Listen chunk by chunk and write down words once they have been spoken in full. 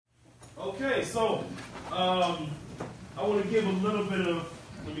Okay, so I want to give a little bit of,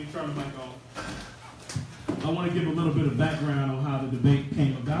 let me turn the mic on. I want to give a little bit of background on how the debate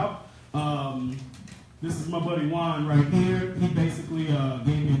came about. This is my buddy Juan right here. He basically gave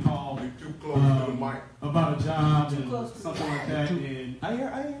me a call about a job and something like that. And I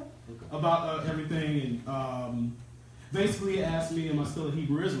hear. About everything, and basically asked me, am I still a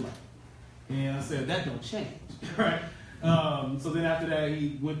Hebrew Israelite? And I said, that don't change, right? So then after that,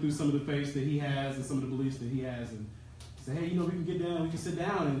 he went through some of the faiths that he has and some of the beliefs that he has, and said, hey, we can get down, we can sit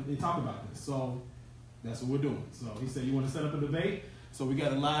down and talk about this. So that's what we're doing. So he said, you want to set up a debate? So we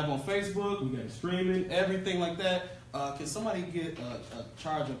got it live on Facebook, we got it streaming, everything like that. Can somebody get a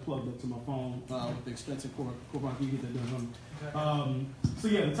charger plugged up to my phone with the extension cord? Can you get that done? So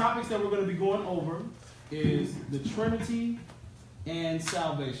yeah, the topics that we're going to be going over is the Trinity and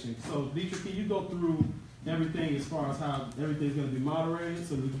salvation. So Dietrich, can you go through everything as far as how everything's going to be moderated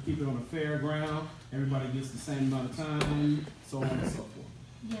so that we can keep it on a fair ground, everybody gets the same amount of time, so on and so forth.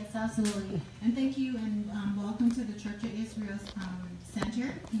 Yes, absolutely. And thank you, and welcome to the Church of Israel's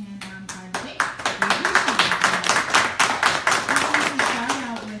Center and our debate. Start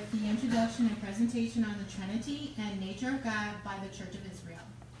out with the introduction and presentation on the Trinity and nature of God by the Church of Israel.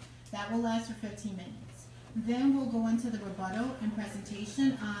 That will last for 15 minutes. Then we'll go into the rebuttal and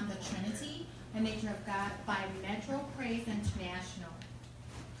presentation on the Trinity and nature of God by Metro Praise International.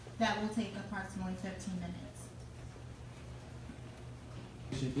 That will take approximately 15 minutes.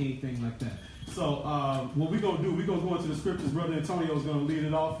 Anything like that. So what we're going to do, we're going to go into the scriptures. Brother Antonio is going to lead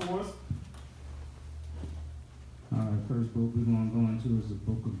it off for us. All right, first book we're going to go into is the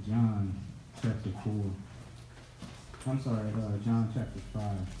book of John, chapter 4. John chapter 5.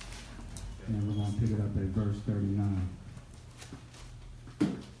 And we're going to pick it up at verse 39.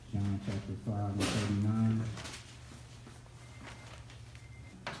 John chapter 5 and 39.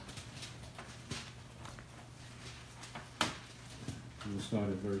 We'll start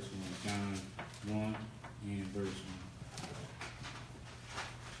at verse 1. John 1 and verse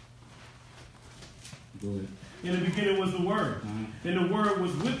 1. Go ahead. In the beginning was the Word, and the Word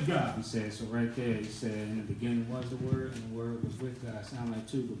was with God. He said, so right there, he said, in the beginning was the Word, and the Word was with God. Sound like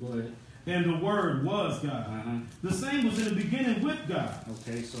two, but go ahead. And the Word was God. The same was in the beginning with God.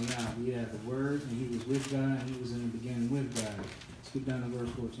 Okay, so now we have the Word, and he was with God, and he was in the beginning with God. Skip down to verse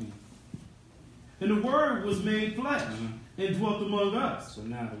 14. And the Word was made flesh and dwelt among us. So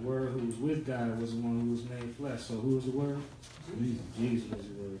now the Word who was with God was the one who was made flesh. So who is the Word? Jesus is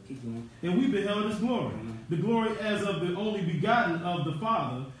the Word. Keep going. And we beheld his glory. The glory as of the only begotten of the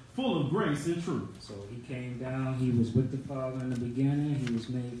Father, full of grace and truth. So he came down. He was with the Father in the beginning. He was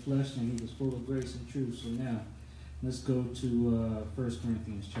made flesh, and he was full of grace and truth. So now let's go to 1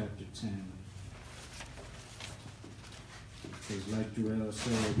 Corinthians chapter 10. Because like Jarrell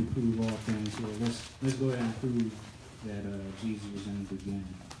said, we prove all things here. Let's go ahead and prove that Jesus was in the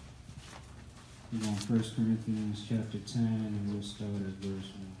beginning. We're on 1 Corinthians chapter 10, and we'll start at verse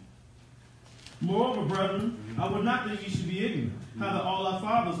 1. Moreover, brethren, I would not that ye should be ignorant, how that all our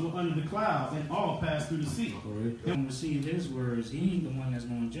fathers were under the clouds, and all passed through the sea. And receive his words. He ain't the one that's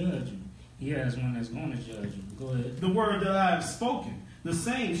going to judge you. He has one that's going to judge you. Go ahead. The word that I have spoken, the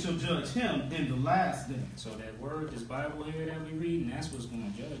same shall judge him in the last day. So that word, this Bible here that we read, and that's what's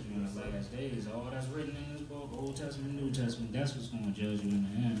going to judge you in the last days. All that's written in this book, Old Testament, New Testament, that's what's going to judge you in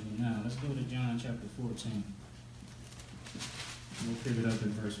the end. But now, let's go to John chapter 14. We'll pick it up in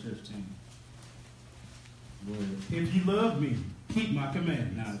verse 15. If you love me, keep my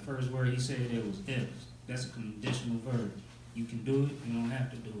commandments. Now, the first word he said there was if. That's a conditional verb. You can do it, you don't have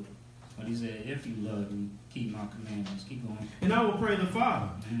to do it. But he said, if you love me, keep my commandments. Keep going. And I will pray the Father,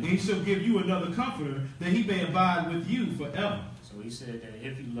 and he shall give you another comforter, that he may abide with you forever. So he said that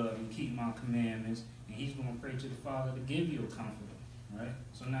if you love me, keep my commandments, and he's going to pray to the Father to give you a comforter. Right?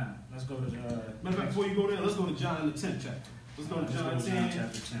 So now, let's go to matter of fact, before you go there, let's go to John the 10th chapter. Let's go to John 10.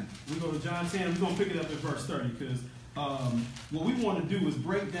 Chapter 10. We go to John 10. We're going to pick it up at verse 30, because what we want to do is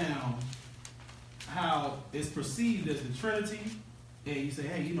break down how it's perceived as the Trinity. And you say,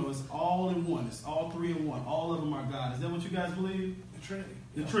 hey, it's all in one. It's all three in one. All of them are God. Is that what you guys believe? The Trinity.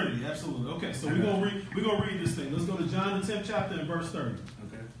 The Trinity, absolutely. Okay, so we're gonna read this thing. Let's go to John the 10th chapter and verse 30.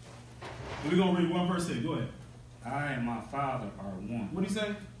 Okay. We're gonna read one verse here. Go ahead. I and my Father are one. What did he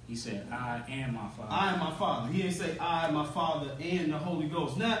say? He said, I and my Father. I and my Father. He ain't say I and my Father and the Holy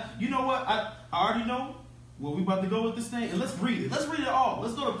Ghost. Now, you know what? I already know where we about to go with this thing. And let's read it. Let's read it all.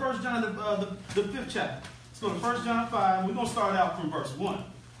 Let's go to 1 John, the 5th chapter. Let's go to 1 John 5. We're going to start out from verse 1.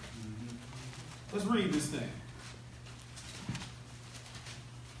 Let's read this thing.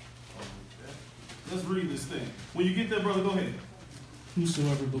 Let's read this thing. When you get there, brother, go ahead.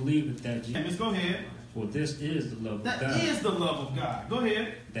 Whosoever believeth that Jesus, Let's go ahead. for this is the love of That God, is the love of God. Go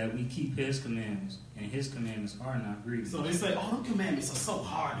ahead. that we keep his commandments, and his commandments are not grievous. So they say, oh, them commandments are so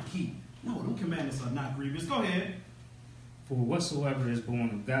hard to keep. No, them commandments are not grievous. Go ahead. For whatsoever is born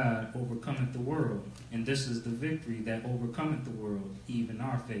of God overcometh the world, and this is the victory that overcometh the world, even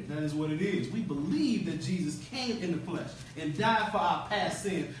our faith. That is what it is. We believe that Jesus came in the flesh and died for our past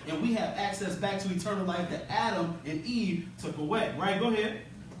sin, and we have access back to eternal life that Adam and Eve took away. Right? Go ahead.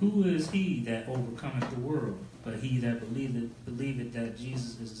 Who is he that overcometh the world, but he that believeth that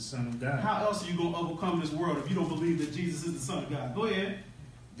Jesus is the Son of God? How else are you going to overcome this world if you don't believe that Jesus is the Son of God? Go ahead.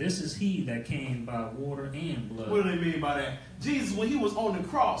 This is he that came by water and blood. What do they mean by that? Jesus, when he was on the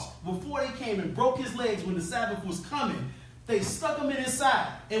cross, before they came and broke his legs when the Sabbath was coming, they stuck him in his side.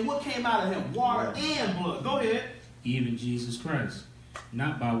 And what came out of him? Water and blood. Go ahead. Even Jesus Christ,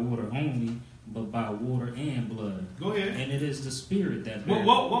 not by water only, but by water and blood. Go ahead. And it is the Spirit that Whoa, beareth.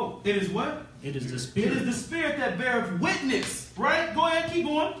 whoa. It is what? It is the It Spirit. is the Spirit that beareth witness. Right? Go ahead. Keep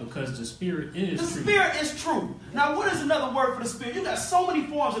going. Because the Spirit is The truth. Spirit is true. Now, what is another word for the Spirit? You got so many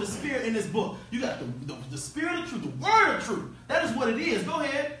forms of the Spirit in this book. You got the Spirit of truth, the Word of truth. That is what it is. Go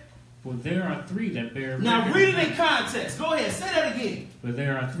ahead. For there are three that bear Now, record. read it in context. Go ahead. Say that again. For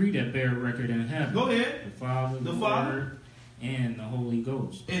there are three that bear record in heaven. Go ahead. The Father, The the Father. Word, and the Holy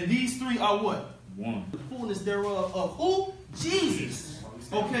Ghost. And these three are what? One. The fullness thereof of who? Jesus.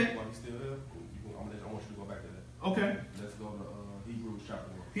 Okay. While he's still here, I want you to go back to that. Okay. Let's go to Hebrews chapter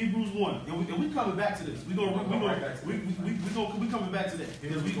 1. Hebrews 1. And we coming back to this. We coming back to that. Here's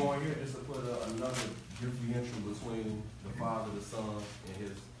Because we going here is to put another differential between the Father, the Son, and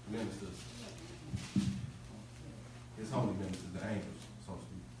his ministers. His holy ministers, the angels, so to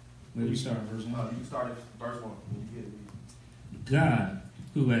speak. Where we start, verse 1. You can start at verse 1 when you get it. God,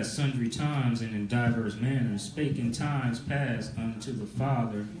 who at sundry times and in divers manners spake in times past unto the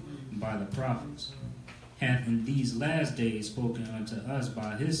Father by the prophets, hath in these last days spoken unto us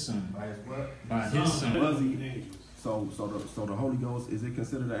by his Son. By his what? By his Son. Was he? So the Holy Ghost, is it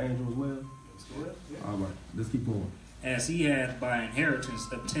considered an angel as well? All right, let's keep going. As he hath by inheritance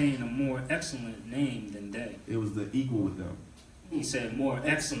obtained a more excellent name than they. It was the equal with them. He said, more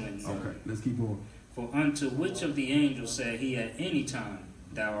excellent. Okay, let's keep going. For unto which of the angels said he at any time,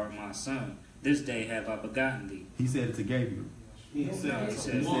 Thou art my Son, this day have I begotten thee? He said it to Gabriel. he said, he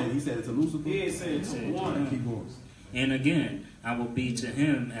said- He said it to Lucifer. He ain't saying He to said, one. Keep going. And again, I will be to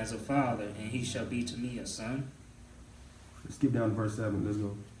him as a father, and he shall be to me a son. Skip down to verse 7. Let's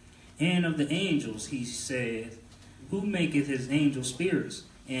go. And of the angels he said, Who maketh his angels spirits,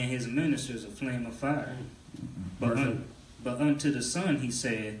 and his ministers a flame of fire? But unto the Son he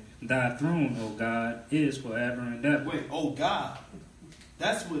said, Thy throne, O God, is forever and ever. Wait, oh God.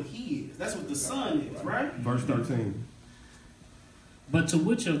 That's what he is. That's what the Son is, right? Verse 13. But to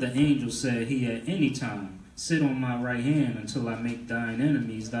which of the angels said he at any time, Sit on my right hand until I make thine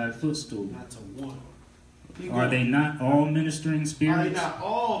enemies thy footstool? Not to one. Are they not all ministering Are they spirits, not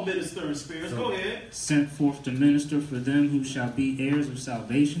all ministering spirits? Go ahead. sent forth to minister for them who shall be heirs of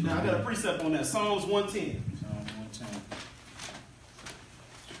salvation? Now I got a precept on that. Psalms 110. Psalm 110.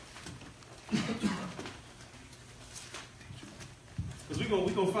 Because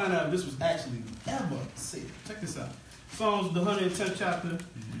we're gonna find out if this was actually ever said. Check this out. Psalms, the 110th chapter. And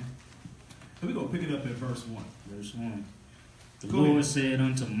we're gonna pick it up at verse 1. Verse 1. The Go Lord ahead. said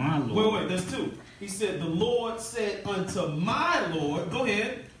unto my Lord, Wait, that's 2. He said, the Lord said unto my Lord. Go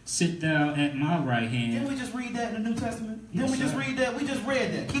ahead. Sit thou at my right Didn't hand. we just read that in the New Testament? Yes, Didn't we just sir. read that? We just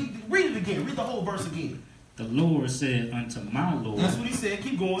read that. Read it again. Read the whole verse again. The Lord said unto my Lord, That's what he said.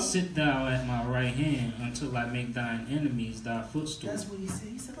 Keep going. Sit thou at my right hand until I make thine enemies thy footstool. That's what he said.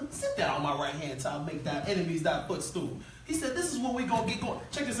 He said, look, sit down on my right hand till I make thy enemies thy footstool. He said, this is what we're going to get going.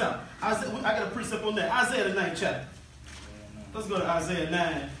 Check this out. I got a precept on that. Isaiah the 9th chapter. Let's go to Isaiah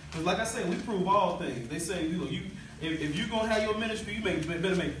 9. Because like I said, we prove all things. They say, if you're going to have your ministry, you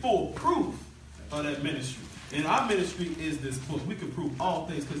better make full proof of that ministry. And our ministry is this book. We can prove all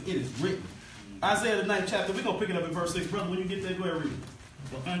things because it is written. Isaiah the 9th chapter, we're going to pick it up in verse 6. Brother, when you get there, go ahead and read it.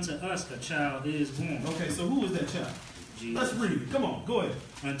 For unto us a child is born. Okay, so who is that child? Jesus. Let's read it. Come on, go ahead.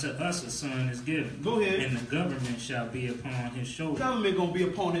 Unto us a son is given. Go ahead. And the government shall be upon his shoulder. Government going to be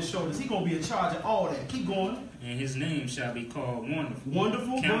upon his shoulders. He's going to be in charge of all that. Keep going. And his name shall be called Wonderful.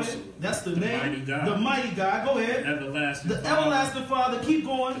 Wonderful. Go Counselor. ahead. That's the The name. Mighty God. The mighty God. Go ahead. Everlasting The Father. everlasting Father. Keep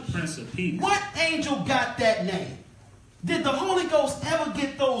going. The Prince of Peace. What angel got that name? Did the Holy Ghost ever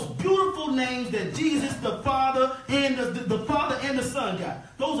get those beautiful names that Jesus, the Father, and the Father and the Son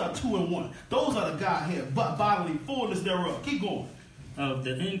got? Those are 2 in 1. Those are the Godhead, bodily fullness thereof. Keep going. of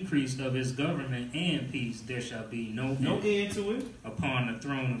the increase of his government and peace there shall be no end to it. upon the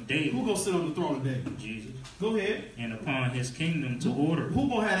throne of David. Who gonna sit on the throne of David? Jesus. Go ahead. And upon his kingdom to order. Who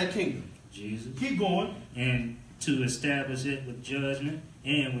gonna have that kingdom? Jesus. Keep going. And to establish it with judgment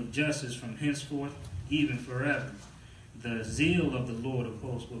and with justice from henceforth, even forever. The zeal of the Lord of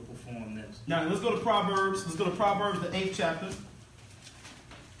hosts will perform this. Now let's go to Proverbs. Let's go to Proverbs, the 8th chapter.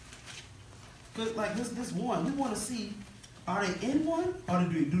 Cause like this one, we want to see, are they in one or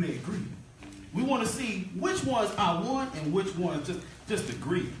do they agree? We want to see which ones are one and which ones just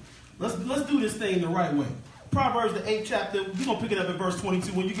agree. Let's do this thing the right way. Proverbs, the 8th chapter. We're gonna pick it up at verse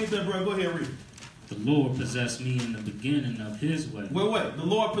 22. When you get there, bro, go ahead and read it. The Lord possessed me in the beginning of his way. Wait. The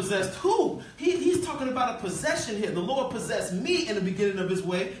Lord possessed who? He's talking about a possession here. The Lord possessed me in the beginning of his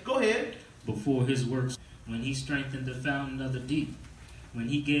way. Go ahead. Before his works, when he strengthened the fountain of the deep, when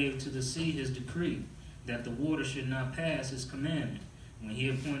he gave to the sea his decree, that the water should not pass his commandment, when he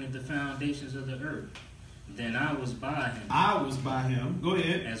appointed the foundations of the earth. Then I was by him. I was by him. Go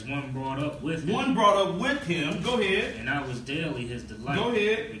ahead. As one brought up with him. One brought up with him. Go ahead. And I was daily his delight. Go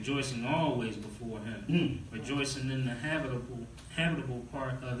ahead. Rejoicing always before him. Rejoicing in the habitable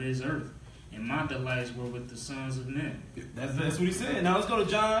part of his earth. And my delights were with the sons of men. That's what he said. Now let's go to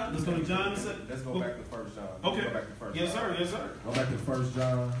John. Let's go to John. Let's go back to 1 John. Okay. Go back to 1 Yes, John. sir. Yes, sir. Go back to 1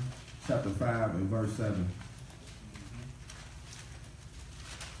 John, chapter 5 and verse 7.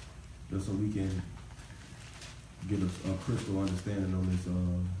 Just so we can get a crystal understanding on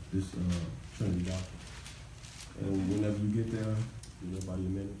this Trinity doctrine. And whenever you get there, give everybody a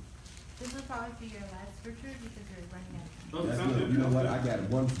minute. This will probably be your last scripture because we're running out of time. Okay, That's sounds good. You know what? I got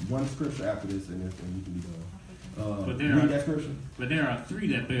one scripture after this, and we can be done. But there read are- that scripture. But there are three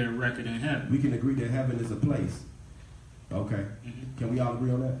that bear record in heaven. We can agree that heaven is a place. Okay. Can we all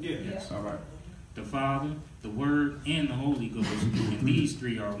agree on that? Yeah. Yes. All right. The Father, the Word, and the Holy Ghost. And these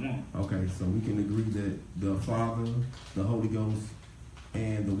three are one. Okay, so we can agree that the Father, the Holy Ghost,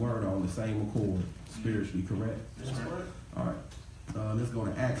 and the Word are on the same accord, spiritually, correct? That's right. All right. Let's go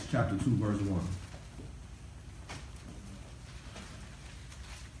to Acts chapter 2, verse 1.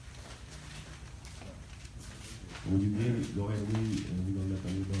 When you get it, go ahead and read, and we're going to let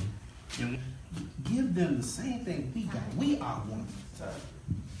them read on. And Give them the same thing we got. We are one.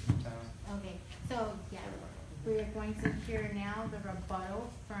 Okay, so yeah, we're going to hear now the rebuttal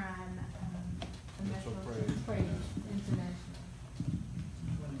from the Metro Praise International.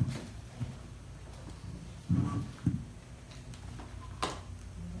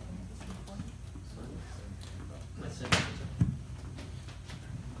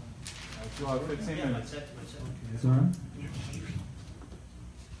 You all have 15 minutes. Sorry?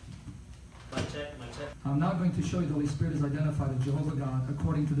 I'm now going to show you the Holy Spirit is identified as Jehovah God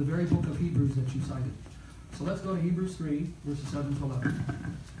according to the very book of Hebrews that you cited. So let's go to Hebrews 3, verses 7 to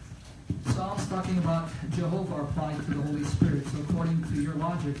 11. Psalms talking about Jehovah are applied to the Holy Spirit. So according to your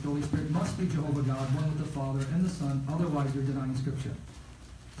logic, the Holy Spirit must be Jehovah God, one with the Father and the Son. Otherwise, you're denying Scripture.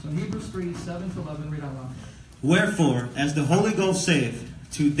 So in Hebrews 3, 7 to 11, read out loud. Wherefore, as the Holy Ghost saith,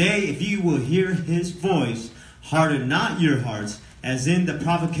 today if you will hear his voice, harden not your hearts, as in the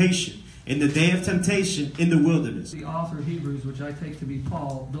provocation, in the day of temptation in the wilderness. The author of Hebrews, which I take to be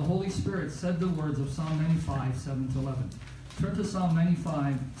Paul, the Holy Spirit said the words of Psalm 95, 7 to 11. Turn to Psalm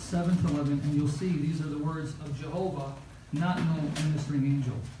 95, 7 to 11, and you'll see these are the words of Jehovah, not no ministering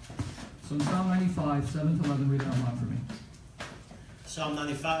angel. So in Psalm 95, 7 to 11, read it out loud for me. Psalm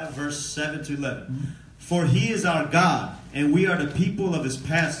 95, verse 7 to 11. For he is our God, and we are the people of his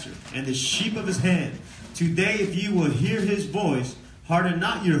pasture, and the sheep of his hand. Today if you will hear his voice, harden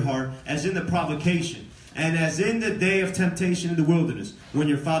not your heart, as in the provocation, and as in the day of temptation in the wilderness, when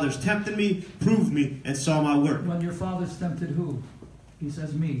your fathers tempted me, proved me, and saw my work. When your fathers tempted who? He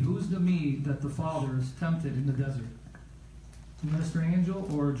says me. Who's the me that the fathers tempted in the desert? Ministering angel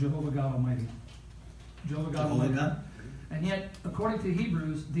or Jehovah God Almighty? Jehovah God Almighty. God. And yet, according to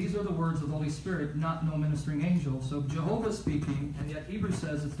Hebrews, these are the words of the Holy Spirit, not no ministering angel. So Jehovah speaking, and yet Hebrews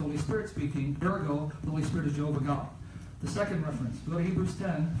says it's the Holy Spirit speaking. Ergo, the Holy Spirit is Jehovah God. The second reference, go to Hebrews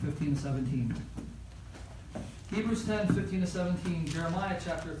 10, 15 to 17. Hebrews 10, 15 to 17, Jeremiah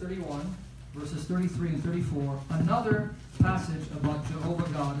chapter 31, verses 33 and 34. Another passage about Jehovah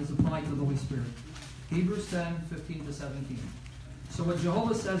God is applied to the Holy Spirit. Hebrews 10, 15 to 17. So what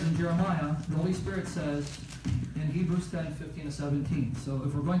Jehovah says in Jeremiah, the Holy Spirit says in Hebrews 10, 15 to 17. So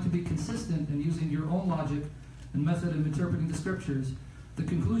if we're going to be consistent in using your own logic and method of interpreting the Scriptures, the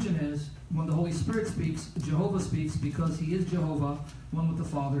conclusion is, when the Holy Spirit speaks, Jehovah speaks because he is Jehovah, one with the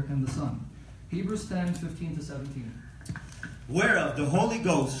Father and the Son. Hebrews 10, 15 to 17. Whereof the Holy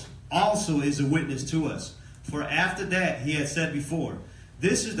Ghost also is a witness to us. For after that he had said before,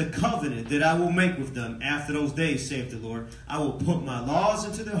 this is the covenant that I will make with them after those days, saith the Lord. I will put my laws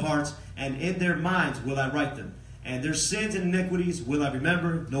into their hearts, and in their minds will I write them. And their sins and iniquities will I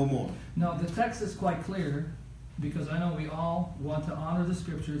remember no more. Now, the text is quite clear, because I know we all want to honor the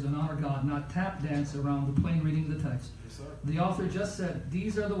Scriptures and honor God, not tap dance around the plain reading of the text. Yes, sir. The author just said,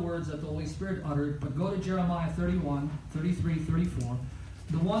 these are the words that the Holy Spirit uttered, but go to Jeremiah 31, 33, 34.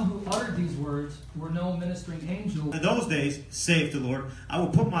 The one who uttered these words were no ministering angel. In those days, saith the Lord, I will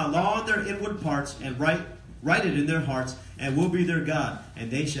put my law in their inward parts, and write it in their hearts, and will be their God,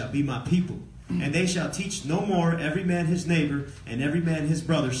 and they shall be my people. And they shall teach no more every man his neighbor, and every man his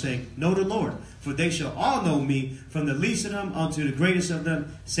brother, saying, Know the Lord, for they shall all know me, from the least of them unto the greatest of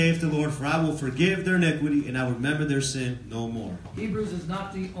them, saith the Lord, for I will forgive their iniquity, and I will remember their sin no more. Hebrews is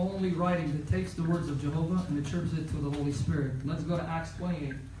not the only writing that takes the words of Jehovah and attributes it to the Holy Spirit. Let's go to Acts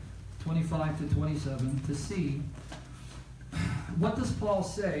 28, 25 to 27 to see what does Paul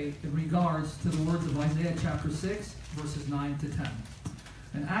say in regards to the words of Isaiah chapter 6, verses 9 to 10.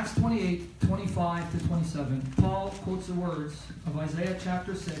 In Acts 28, 25 to 27, Paul quotes the words of Isaiah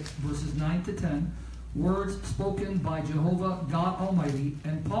chapter 6, verses 9 to 10, words spoken by Jehovah God Almighty,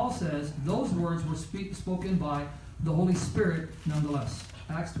 and Paul says those words were spoken by the Holy Spirit nonetheless.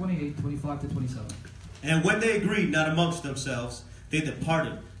 Acts 28, 25 to 27. And when they agreed not amongst themselves, they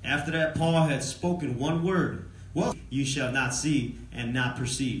departed. After that Paul had spoken one word, well, you shall not see and not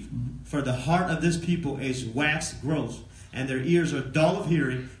perceive. For the heart of this people is waxed gross, and their ears are dull of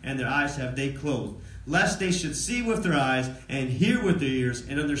hearing, and their eyes have they closed, lest they should see with their eyes, and hear with their ears,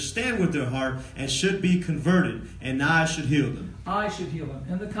 and understand with their heart, and should be converted, and I should heal them. I should heal them.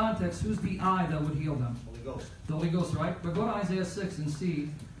 In the context, who's the I that would heal them? Holy Ghost. The Holy Ghost, right? But go to Isaiah 6 and see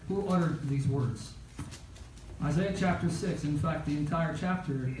who uttered these words. Isaiah chapter 6, in fact, the entire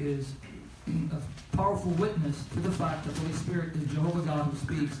chapter is a powerful witness to the fact that the Holy Spirit is Jehovah God who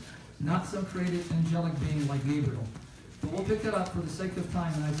speaks, not some created angelic being like Gabriel. But we'll pick it up for the sake of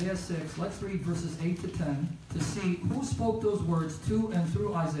time in Isaiah 6. Let's read verses 8 to 10 to see who spoke those words to and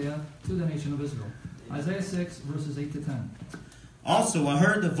through Isaiah to the nation of Israel. Isaiah 6, verses 8 to 10. Also I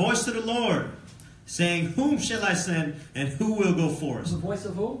heard the voice of the Lord, saying, Whom shall I send, and who will go for us? The voice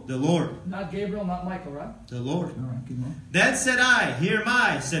of who? The Lord. Not Gabriel, not Michael, right? The Lord. All right, keep going. Then said I, Here am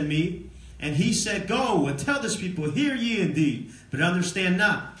I, send me. And he said, Go and tell this people, Hear ye indeed, but understand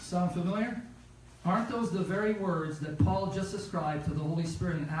not. Sound familiar? Aren't those the very words that Paul just ascribed to the Holy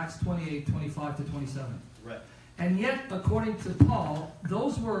Spirit in Acts 28, 25 to 27? Right. And yet, according to Paul,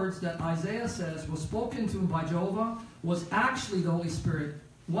 those words that Isaiah says was spoken to him by Jehovah was actually the Holy Spirit.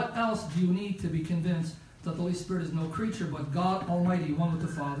 What else do you need to be convinced that the Holy Spirit is no creature but God Almighty, one with the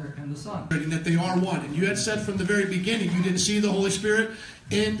Father and the Son? And that they are one. And you had said from the very beginning, you didn't see the Holy Spirit.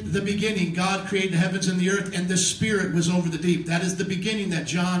 In the beginning, God created the heavens and the earth, and the Spirit was over the deep. That is the beginning that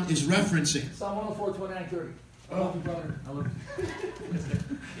John is referencing. Psalm 104, 29, 30. I love you, brother. I love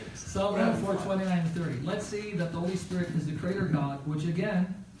you. Psalm 104, 29, 30. Let's see that the Holy Spirit is the Creator God, which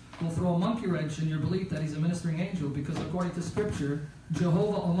again will throw a monkey wrench in your belief that He's a ministering angel, because according to Scripture,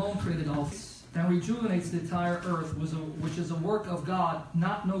 Jehovah alone created all things and rejuvenates the entire earth, which is a work of God,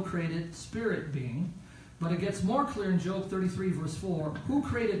 not no created spirit being. But it gets more clear in Job 33, verse 4. Who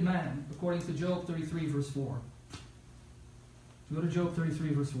created man, according to Job 33, verse 4? Go to Job 33,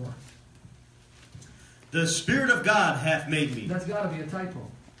 verse 4. The Spirit of God hath made me. That's got to be a typo,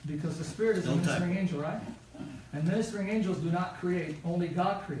 because the Spirit is a ministering angel, right? And ministering angels do not create, only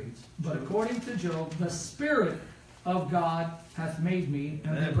God creates. But according to Job, the Spirit of God hath made me,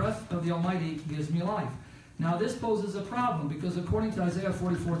 and the breath of the Almighty gives me life. Now this poses a problem, because according to Isaiah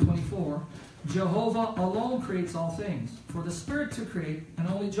 44, 24, Jehovah alone creates all things. For the Spirit to create, and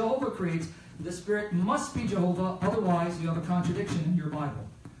only Jehovah creates, the Spirit must be Jehovah, otherwise you have a contradiction in your Bible.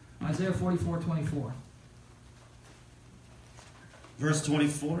 Isaiah 44, 24. Verse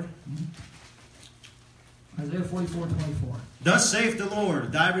 24. Isaiah 44, 24. Thus saith the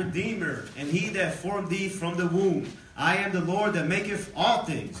Lord, thy Redeemer, and he that formed thee from the womb. I am the Lord that maketh all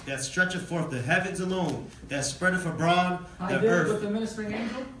things, that stretcheth forth the heavens alone, that spreadeth abroad I the did earth. it with the ministering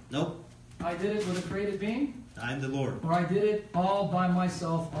angel? Nope. I did it with a created being? I am the Lord. Or I did it all by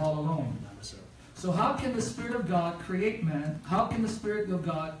myself, all alone? So how can the Spirit of God create man? How can the Spirit of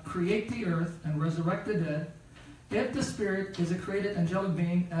God create the earth and resurrect the dead, if the Spirit is a created angelic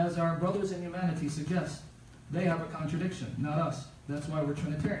being, as our brothers in humanity suggest? They have a contradiction, not us. That's why we're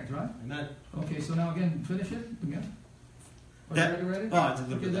Trinitarians, right? Amen. Okay, so now again, finish it again. Are That- you ready? Oh, it's a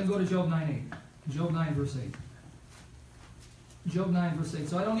little Okay, bit then left. go to Job 9:8. Job 9, verse 8. Job 9, verse 8.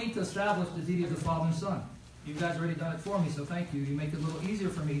 So I don't need to establish the deity of the Father and Son. You guys already done it for me, so thank you. You make it a little easier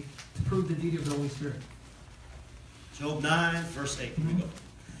for me to prove the deity of the Holy Spirit. Job 9, verse 8. Here we go.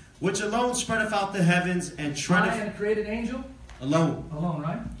 Which alone spreadeth out the heavens and I treadeth... and a created angel? Alone. Alone,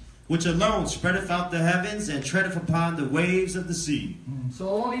 right? Which alone spreadeth out the heavens and treadeth upon the waves of the sea. So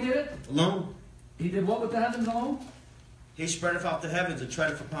alone he did it? Alone. He did what with the heavens alone? He spreadeth out the heavens and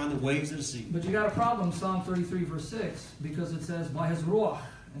treadeth upon the waves of the sea. But you got a problem, Psalm 33, verse 6, because it says, by his ruach.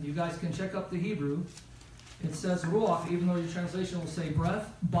 And you guys can check up the Hebrew. It says ruach, even though your translation will say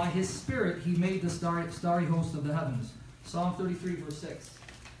breath. By his spirit he made the starry host of the heavens. Psalm 33, verse 6.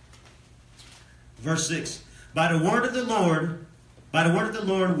 Verse 6. By the word of the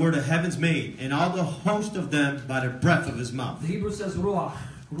Lord were the heavens made, and all the host of them by the breath of his mouth. The Hebrew says ruach.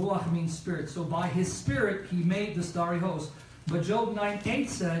 Ruach means spirit. So by his spirit he made the starry host. But Job 9:8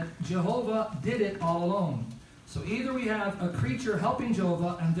 said Jehovah did it all alone. So either we have a creature helping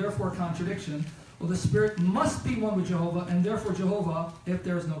Jehovah and therefore contradiction, or the spirit must be one with Jehovah and therefore Jehovah if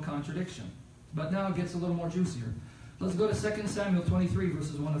there is no contradiction. But now it gets a little more juicier. Let's go to 2 Samuel 23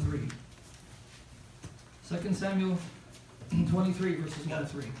 verses 1 to 3. 2 Samuel 23 verses 1 to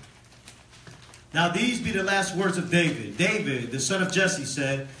 3. Now these be the last words of David. David, the son of Jesse,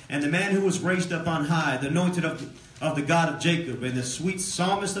 said, and the man who was raised up on high, the anointed of the God of Jacob, and the sweet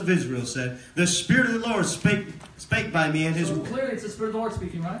psalmist of Israel, said, the Spirit of the Lord spake by me, and his So word. clearly it's the Spirit of the Lord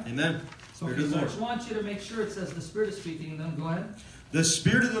speaking, right? Amen. Spirit Okay, of so the I Lord. just want you to make sure it says the Spirit is speaking, and then go ahead. The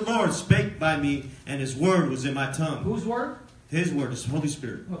Spirit of the Lord spake by me, and his word was in my tongue. Whose word? His word is the Holy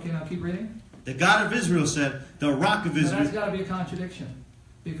Spirit. Okay, now keep reading. The God of Israel said, the rock of Now that's Israel. got to be a contradiction.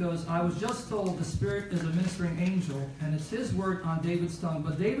 Because I was just told the Spirit is a ministering angel, and it's his word on David's tongue.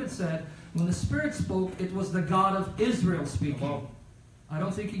 But David said, when the Spirit spoke, it was the God of Israel speaking. I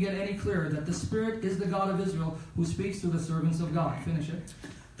don't think you get any clearer that the Spirit is the God of Israel who speaks through the servants of God. Finish it.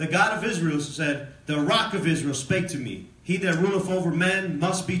 The God of Israel said, the rock of Israel spake to me. He that ruleth over men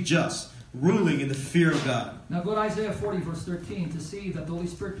must be just, ruling in the fear of God. Now go to Isaiah 40, verse 13, to see that the Holy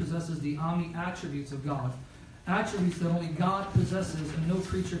Spirit possesses the omni-attributes of God. Attributes that only God possesses and no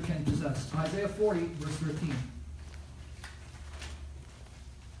creature can possess. Isaiah 40, verse 13.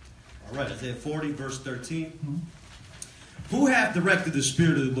 All right, Isaiah 40, verse 13. Who hath directed the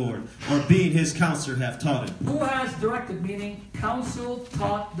Spirit of the Lord, or being his counselor hath taught him? Who has directed, meaning counsel,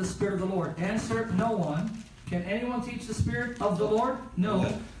 taught the Spirit of the Lord? Answer, no one. Can anyone teach the Spirit of the Lord?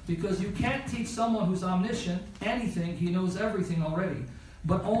 No, because you can't teach someone who's omniscient anything. He knows everything already.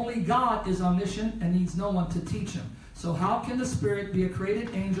 But only God is omniscient and needs no one to teach him. So how can the Spirit be a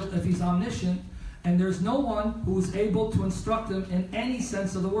created angel if he's omniscient and there's no one who's able to instruct him in any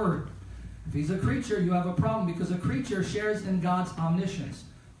sense of the word? If he's a creature, you have a problem because a creature shares in God's omniscience.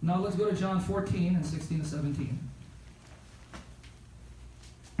 Now let's go to John 14 and 16 to 17.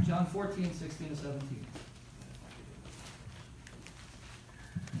 John 14, 16 to 17.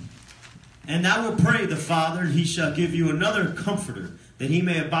 And I will pray the Father, and he shall give you another comforter, that he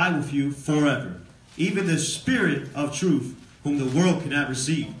may abide with you forever. Even the Spirit of truth, whom the world cannot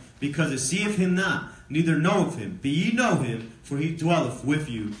receive, because it seeth him not, neither knoweth him. But ye know him, for he dwelleth with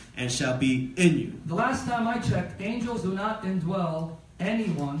you, and shall be in you. The last time I checked, angels do not indwell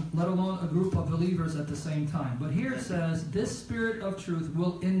anyone, let alone a group of believers at the same time. But here it says, this Spirit of truth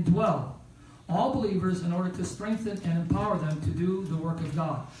will indwell all believers in order to strengthen and empower them to do the work of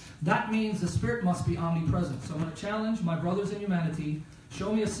God. That means the Spirit must be omnipresent. So I'm going to challenge my brothers in humanity.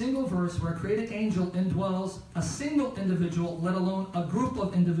 Show me a single verse where a created angel indwells a single individual, let alone a group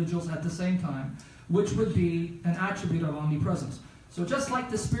of individuals at the same time, which would be an attribute of omnipresence. So just like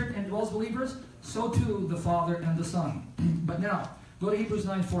the Spirit indwells believers, so too the Father and the Son. But now, go to Hebrews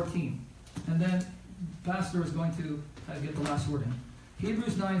 9:14. And then Pastor is going to get the last word in.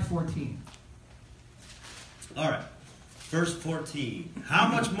 Hebrews 9:14. All right. Verse 14. How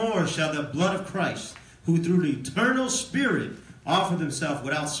much more shall the blood of Christ, who through the eternal Spirit offered himself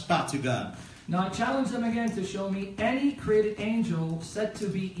without spot to God? Now I challenge them again to show me any created angel said to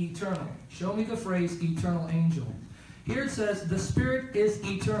be eternal. Show me the phrase eternal angel. Here it says the Spirit is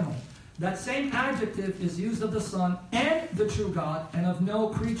eternal. That same adjective is used of the Son and the true God and of no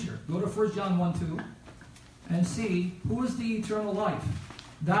creature. Go to 1 John 1:2 and see who is the eternal life.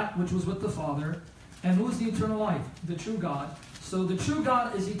 That which was with the Father. And who is the eternal life? The true God. So the true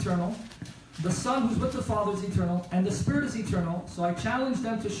God is eternal. The Son who's with the Father is eternal. And the Spirit is eternal. So I challenge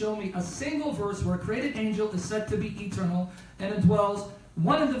them to show me a single verse where a created angel is said to be eternal and it dwells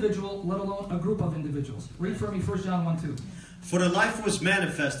one individual, let alone a group of individuals. Read for me 1 John 1:2. For the life was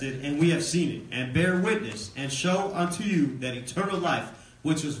manifested, and we have seen it, and bear witness, and show unto you that eternal life,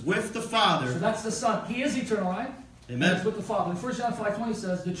 which was with the Father. So that's the Son. He is eternal, right? Amen. He's with the Father. And 1 John 5:20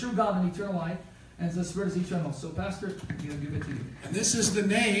 says, the true God and eternal life. And the Spirit is eternal. So, Pastor, I'm going to give it to you. And this is the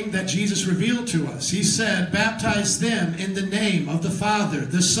name that Jesus revealed to us. He said, baptize them in the name of the Father,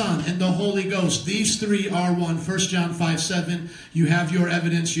 the Son, and the Holy Ghost. These three are one. 1 John 5:7. You have your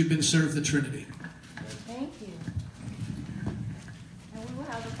evidence. You've been served the Trinity. Thank you. And we will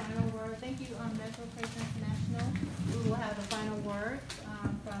have the final word. Thank you, Metro Praise International. We will have the final word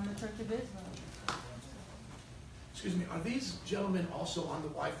from the Church of Israel. Excuse me, are these gentlemen also on the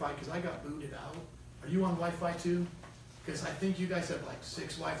Wi-Fi? Because I got booted out. Are you on Wi-Fi too? Because I think you guys have like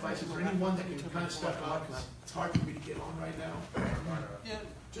 6 Wi-Fis. Is there any one that can kind of step out? Because it's hard for me to get on right now. Yeah.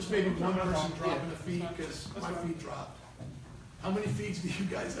 Just maybe one person dropping a feed because my feed dropped. How many feeds do you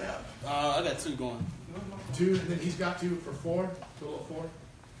guys have? I got 2 going. 2, and then he's got 2 for 4, total of 4.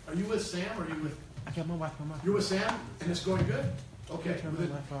 Are you with Sam or are you with? I got my wife, You're with Sam, and it's going good. Okay.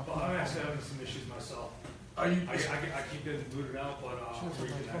 Well, I'm actually having some issues myself. Are you? I keep getting booted out, but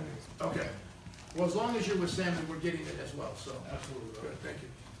reconnecting. Okay. Well, as long as you're with Sam, then we're getting it as well. So Absolutely. good. Thank you.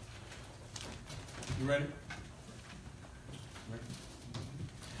 You ready?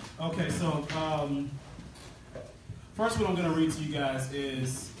 Okay, so first what I'm going to read to you guys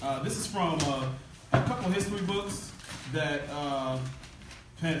is, this is from a couple of history books that,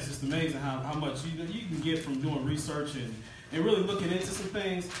 man, it's just amazing how much you can get from doing research and really looking into some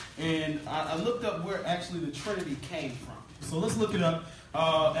things. And I looked up where actually the Trinity came from. So let's look it up.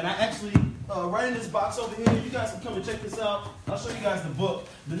 And I actually, right in this box over here, you guys can come and check this out. I'll show you guys the book.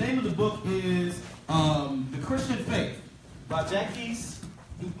 The name of the book is The Christian Faith by Jacques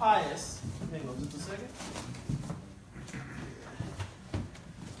Pius. Hang on just a second.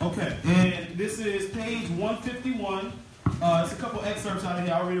 Okay, and this is page 151. It's a couple excerpts out of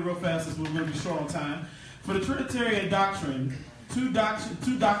here. I'll read it real fast since we're going to be short on time. For the Trinitarian doctrine, two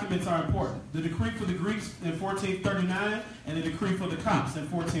documents are important. The decree for the Greeks in 1439 and the decree for the Copts in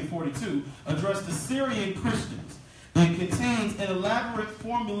 1442 address the Syrian Christians and contains an elaborate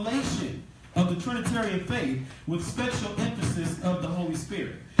formulation of the Trinitarian faith with special emphasis of the Holy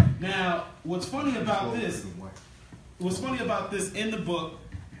Spirit. Now, what's funny about this in the book,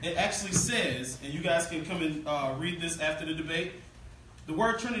 it actually says, and you guys can come and read this after the debate, the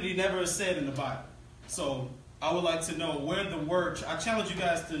word Trinity never is said in the Bible. So I would like to know where the word, I challenge you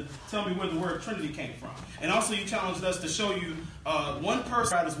guys to tell me where the word Trinity came from. And also you challenged us to show you one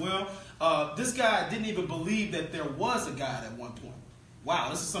person as well. This guy didn't even believe that there was a God at one point. Wow,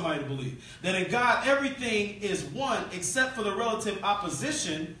 this is somebody to believe. That in God everything is one except for the relative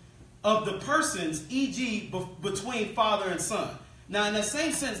opposition of the persons, e.g. between Father and Son. Now in that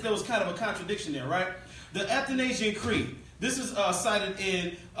same sense there was kind of a contradiction there, right? The Athanasian Creed. This is cited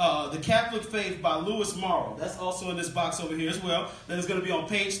in The Catholic Faith by Louis Morrow. That's also in this box over here as well. That is going to be on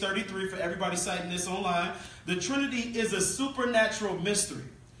page 33 for everybody citing this online. The Trinity is a supernatural mystery.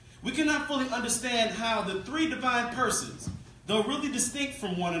 We cannot fully understand how the 3 divine persons, though really distinct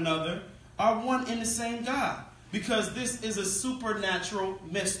from one another, are one in the same God, because this is a supernatural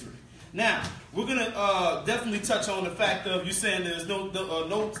mystery. Now, we're going to definitely touch on the fact of you saying there's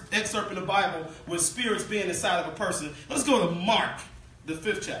no excerpt in the Bible with spirits being inside of a person. Let's go to Mark, the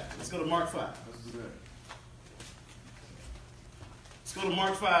 5th chapter. Let's go to Mark 5. Let's go to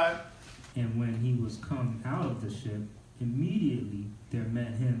Mark 5. And when he was come out of the ship, immediately there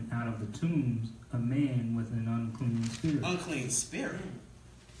met him out of the tombs a man with an unclean spirit. Unclean spirit?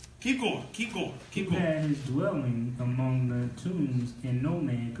 Keep going, keep going, keep He going. had his dwelling among the tombs, and no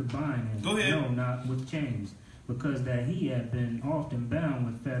man could bind him. Go ahead. No, not with chains, because that he had been often bound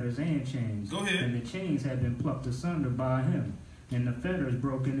with fetters and chains. Go ahead. And the chains had been plucked asunder by him, and the fetters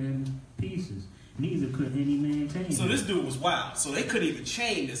broken in pieces. Neither could any man tame him. So this dude was wild. So they couldn't even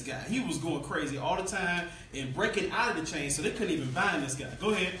chain this guy. He was going crazy all the time and breaking out of the chain, so they couldn't even bind this guy. Go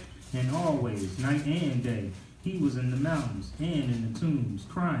ahead. And always, night and day, he was in the mountains and in the tombs,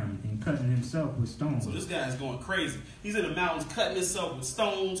 crying and cutting himself with stones. So this guy is going crazy. He's in the mountains, cutting himself with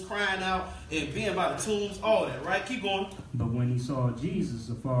stones, crying out, and being by the tombs, all that, right? Keep going. But when he saw Jesus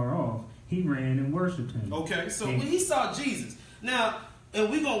afar off, he ran and worshipped him. Okay, so when he saw Jesus. Now, and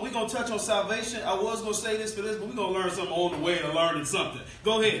we're gonna touch on salvation. I was going to say this for this, but we're going to learn something on the way to learning something.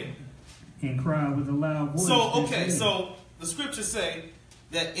 Go ahead. And cried with a loud voice. So, okay, so the scriptures say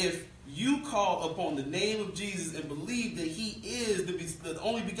that if you call upon the name of Jesus and believe that he is the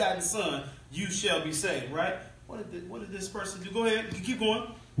only begotten Son, you shall be saved, right? What did this person do? Go ahead. You keep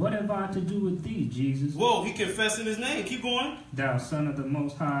going. What have I to do with thee, Jesus? Whoa, he confessing his name. Keep going. Thou Son of the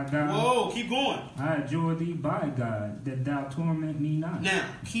Most High God. Whoa, keep going. I adjure thee by God, that thou torment me not. Now,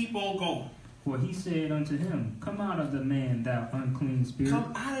 keep on going. For he said unto him, Come out of the man, thou unclean spirit.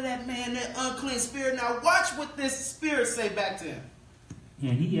 Come out of that man, that unclean spirit. Now watch what this spirit say back to him.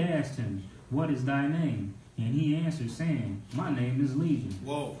 And he asked him, what is thy name? And he answered, saying, My name is Legion,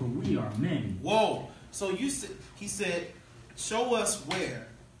 Whoa. for we are many. Whoa. So he said, show us where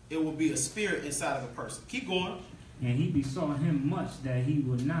it will be a spirit inside of a person. Keep going. And he besought him much that he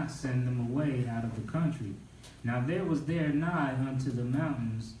would not send them away out of the country. Now there was there nigh unto the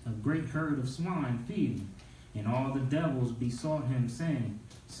mountains a great herd of swine feeding. And all the devils besought him, saying,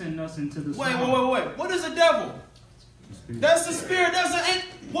 Send us into the swine. Wait. What is a devil? That's a spirit.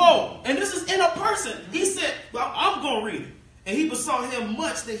 Whoa. And this is in a person. He said, well, I'm going to read it. And he besought him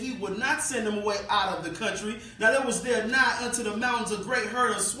much that he would not send them away out of the country. Now there was there nigh unto the mountains a great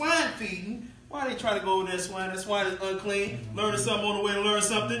herd of swine feeding. Why are they trying to go over that swine? That swine is unclean. Learning something on the way to learn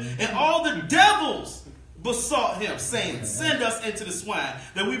something. And all the devils besought him, saying, Send us into the swine,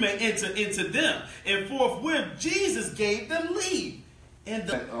 that we may enter into them. And forthwith Jesus gave them leave.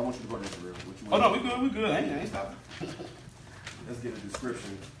 And I want you to go there for real. Oh, no, we good. I ain't stopping. Let's get a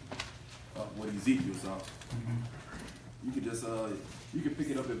description of what Ezekiel saw. You could just you could pick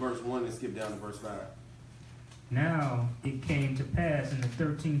it up at verse 1 and skip down to verse 5. Now it came to pass in the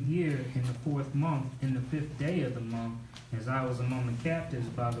 13th year, in the 4th month, in the 5th day of the month, as I was among the captives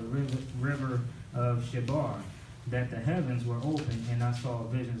by the river of Shebar, that the heavens were opened, and I saw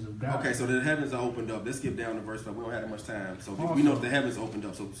visions of God. Okay, so the heavens are opened up. Let's skip down to verse 5. We don't have that much time. So Also, we know if the heavens opened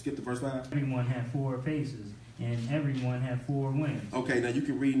up. So skip to verse 5. Everyone had 4 faces, and everyone had 4 wings. Okay, now you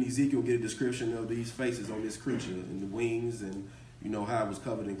can read in Ezekiel, get a description of these faces on this creature, and the wings, and you know how it was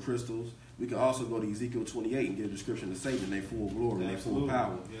covered in crystals. We can also go to Ezekiel 28 and get a description of Satan, they full glory, they full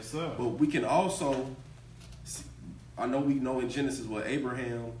power. Yes, sir. But we can also, I know we know in Genesis where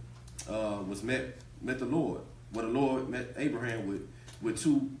Abraham was met the Lord, where the Lord met Abraham with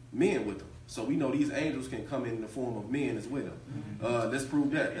 2 men with him. So we know these angels can come in the form of men as well. Let's prove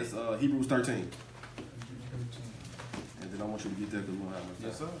that. That's Hebrews 13. And then I want you to get that because we don't have much time.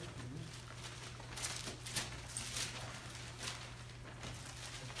 Yes, sir.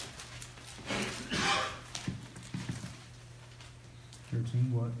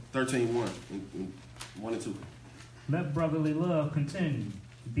 13 what? 13:1 and 1 and 2. Let brotherly love continue.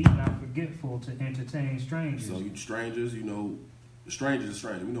 Be not forgetful to entertain strangers. So you strangers, you know, strangers are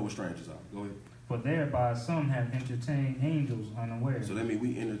strangers. We know what strangers are. Go ahead. For thereby some have entertained angels unaware. So that means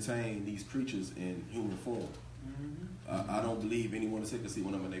we entertain these creatures in human form. I don't believe anyone is sick to see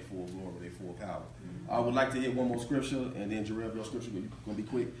one of them in their full glory, their full power. I would like to hit one more scripture, and then Jarrell, your scripture, you're going to be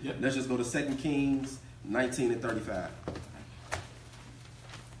quick. Yep. Let's just go to 2 Kings 19 and 35.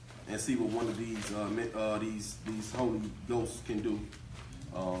 And see what one of these holy ghosts can do.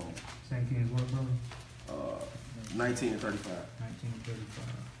 2 Kings what, brother? 19 and 35. 19 and 35.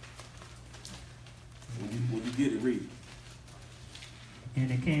 When you get it, read it. And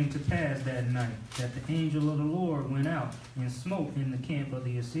it came to pass that night that the angel of the Lord went out and smote in the camp of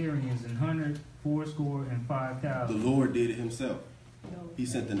the Assyrians 185,000. The Lord did it himself. He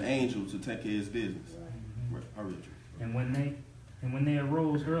sent an angel to take care of his business. Right. I read you. And when they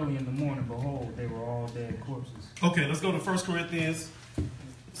arose early in the morning, behold, they were all dead corpses. Okay, let's go to 1 Corinthians.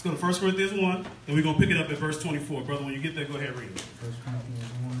 Let's go to 1 Corinthians 1, and we're going to pick it up at verse 24. Brother, when you get there, go ahead and read it. 1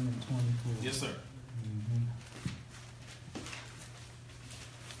 Corinthians 1 and 24. Yes, sir.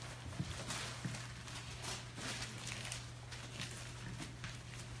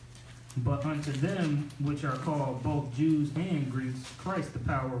 But unto them which are called both Jews and Greeks, Christ the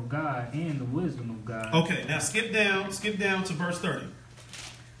power of God and the wisdom of God. Okay, now skip down to verse 30.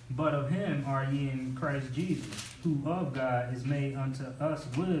 But of him are ye in Christ Jesus, who of God is made unto us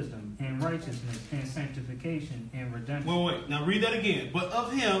wisdom and righteousness and sanctification and redemption. Wait. Now read that again. But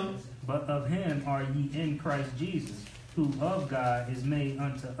of him are ye in Christ Jesus, who of God is made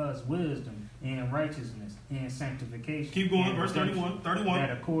unto us wisdom and righteousness and sanctification. Keep going, verse 31. That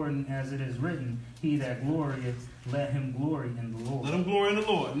according as it is written, he that glorieth, let him glory in the Lord. Let him glory in the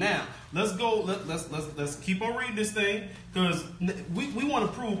Lord. Now, let's go. Let's keep on reading this thing, because we want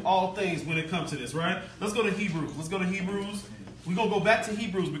to prove all things when it comes to this, right? Let's go to Hebrews. We're going to go back to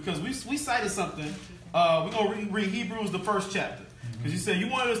Hebrews because we cited something. We're going to read Hebrews, the 1st chapter. Because you said you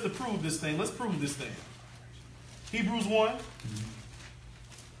wanted us to prove this thing. Let's prove this thing. Hebrews 1.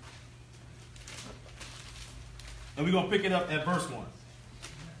 And we're going to pick it up at verse 1.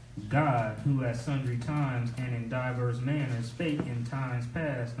 God, who at sundry times and in divers manners spake in times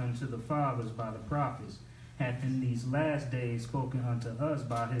past unto the fathers by the prophets, hath in these last days spoken unto us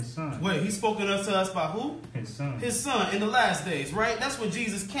by his Son. Wait, he's spoken unto us by who? His Son. His Son in the last days, right? That's when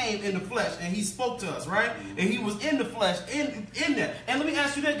Jesus came in the flesh and he spoke to us, right? And he was in the flesh, in there. And let me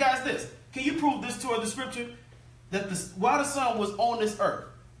ask you that, guys, this. Can you prove this to us, the scripture? That while the Son was on this earth,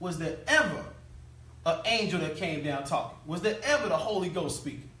 was there ever an angel that came down talking? Was there ever the Holy Ghost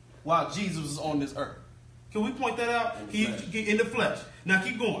speaking? while Jesus was on this earth? Can we point that out? In the flesh. Now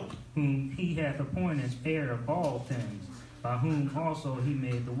keep going. Whom he hath appointed heir of all things, by whom also he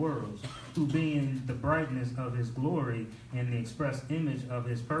made the worlds, who being the brightness of his glory and the express image of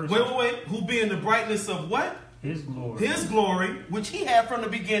his person. Wait. Who being the brightness of what? His glory. His glory, which he had from the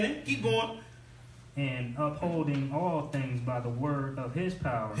beginning. Keep going. And upholding all things by the word of his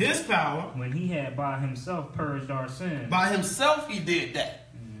power. His power. When he had by himself purged our sins. By himself he did that.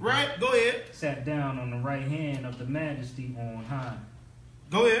 Right? Go ahead. Sat down on the right hand of the majesty on high.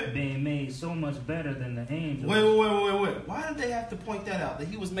 Go ahead. Being made so much better than the angels. Wait. Why did they have to point that out? That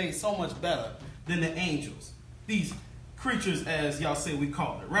he was made so much better than the angels. These creatures, as y'all say we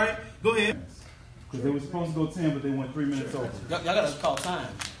call it, right? Go ahead. Because they were supposed to go 10, but they went 3 minutes over. Y'all got to call time.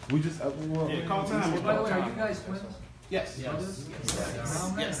 We just, call time. By the way, are you guys twins? Yes. Oh,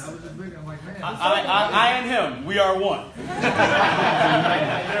 man, Yes. I was just thinking, I'm like, man. I and him, we are one.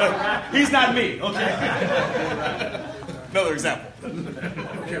 He's not me, okay? Another example.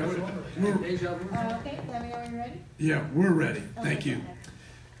 Okay, Okay, Demi, are you ready? yeah, we're ready. Thank you.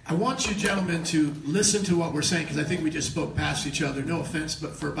 I want you gentlemen to listen to what we're saying, because I think we just spoke past each other. No offense,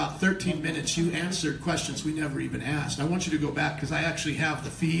 but for about 13 minutes you answered questions we never even asked. I want you to go back, because I actually have the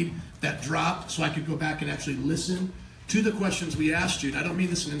feed that dropped, so I could go back and actually listen to the questions we asked you. And I don't mean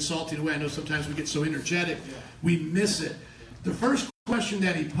this in an insulting way. I know sometimes we get so energetic, we miss it. The first question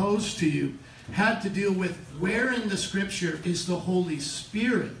that he posed to you had to deal with where in the scripture is the Holy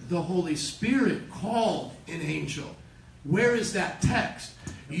Spirit called an angel? Where is that text?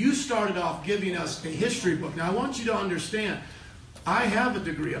 You started off giving us a history book. Now I want you to understand, I have a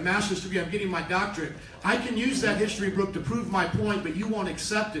degree, a master's degree, I'm getting my doctorate. I can use that history book to prove my point, but you won't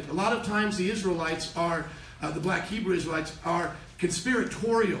accept it. A lot of times the Israelites are, the black Hebrew Israelites are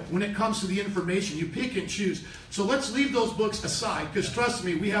conspiratorial when it comes to the information. You pick and choose. So let's leave those books aside, because trust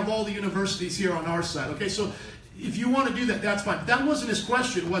me, we have all the universities here on our side. Okay, so if you want to do that, that's fine. But that wasn't his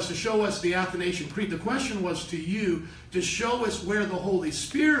question, was to show us the Athanasian Creed. The question was to you to show us where the Holy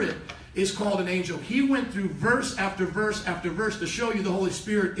Spirit is called an angel. He went through verse after verse after verse to show you the Holy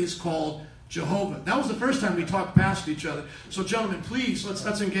Spirit is called Jehovah. That was the first time we talked past each other. So gentlemen, please,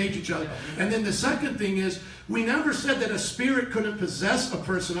 let's engage each other. And then the second thing is, we never said that a spirit couldn't possess a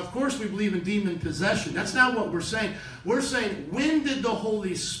person. Of course we believe in demon possession. That's not what we're saying. We're saying, when did the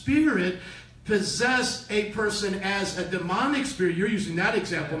Holy Spirit possess a person as a demonic spirit? You're using that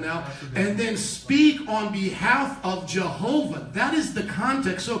example now. And then speak on behalf of Jehovah. That is the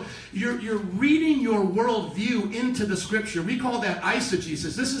context. So you're reading your worldview into the scripture. We call that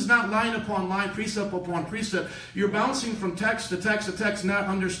eisegesis. This is not line upon line, precept upon precept. You're bouncing from text to text to text, not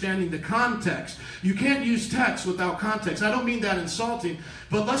understanding the context. You can't use text without context. I don't mean that insulting,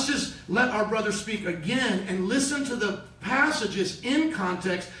 but let's just let our brother speak again and listen to the passages in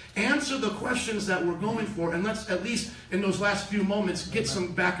context, answer the questions that we're going for, and let's, at least in those last few moments, get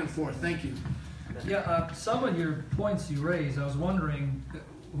some back and forth. Thank you. Yeah, some of your points you raised, I was wondering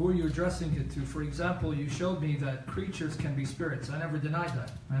who you're addressing it to. For example, you showed me that creatures can be spirits. I never denied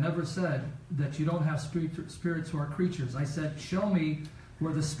that. I never said that you don't have spirits who are creatures. I said, show me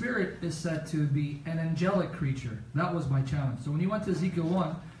where the spirit is said to be an angelic creature. That was my challenge. So when you went to Ezekiel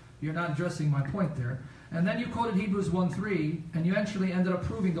 1, you're not addressing my point there. And then you quoted Hebrews 1:3, and you actually ended up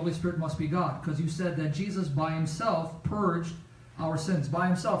proving the Holy Spirit must be God, because you said that Jesus by himself purged our sins. By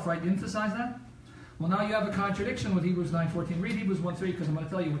himself, right? You emphasize that? Well, now you have a contradiction with Hebrews 9:14. Read Hebrews 1:3, because I'm going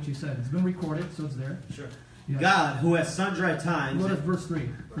to tell you what you said. It's been recorded, so it's there. Sure. Yeah. God, who at sundry times... Go to verse 3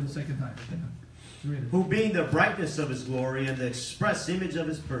 for the second time. Read it. Who being the brightness of his glory and the express image of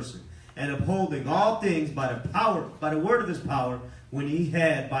his person, and upholding all things by the word of his power, when he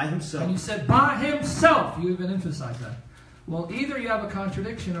had by himself... And you said, by himself. You even emphasized that. Well, either you have a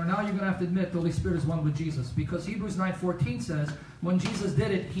contradiction, or now you're going to have to admit the Holy Spirit is one with Jesus. Because Hebrews 9:14 says, when Jesus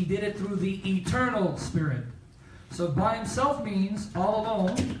did it, he did it through the eternal Spirit. So by himself means all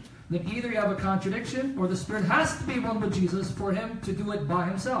alone. Then either you have a contradiction, or the Spirit has to be one with Jesus for him to do it by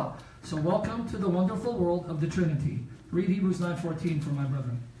himself. So welcome to the wonderful world of the Trinity. Read Hebrews 9:14 for my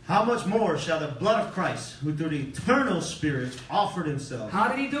brethren. How much more shall the blood of Christ, who through the eternal Spirit offered himself... How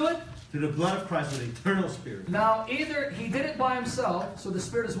did he do it? Through the blood of Christ with the eternal Spirit. Now, either he did it by himself, so the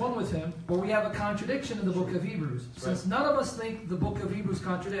Spirit is one with him, or we have a contradiction in the book of Hebrews. Since none of us think the book of Hebrews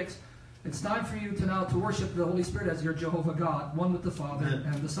contradicts, it's time for you to now to worship the Holy Spirit as your Jehovah God, one with the Father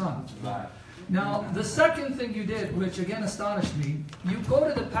and the Son. Right. Now, the second thing you did, which again astonished me, you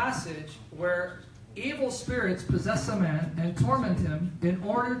quoted a passage where evil spirits possess a man and torment him in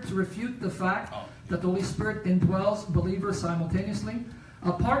order to refute the fact that the Holy Spirit indwells believers simultaneously.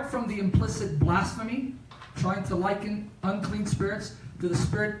 Apart from the implicit blasphemy, trying to liken unclean spirits to the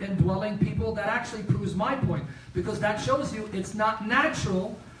Spirit indwelling people, that actually proves my point. Because that shows you it's not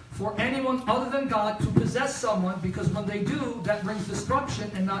natural for anyone other than God to possess someone, because when they do, that brings destruction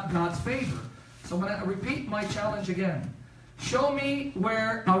and not God's favor. So I'm going to repeat my challenge again. Show me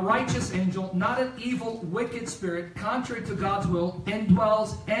where a righteous angel, not an evil, wicked spirit, contrary to God's will,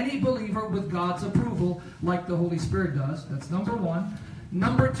 indwells any believer with God's approval, like the Holy Spirit does. That's number one.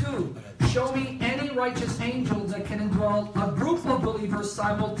 Number two, show me any righteous angel that can indwell a group of believers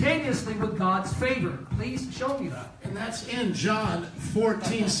simultaneously with God's favor. Please show me that. And that's in John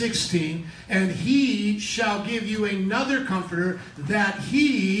 14:16. And he shall give you another comforter, that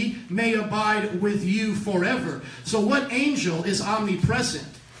he may abide with you forever. So what angel is omnipresent?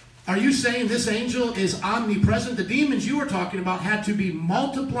 Are you saying this angel is omnipresent? The demons you were talking about had to be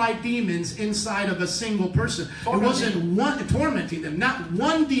multiplied demons inside of a single person. It wasn't one tormenting them, not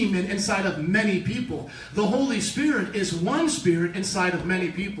one demon inside of many people. The Holy Spirit is one spirit inside of many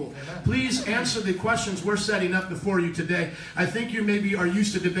people. Amen. Please answer the questions we're setting up before you today. I think you maybe are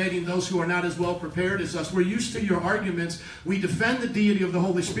used to debating those who are not as well prepared as us. We're used to your arguments. We defend the deity of the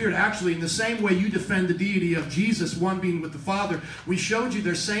Holy Spirit actually in the same way you defend the deity of Jesus, one being with the Father. We showed you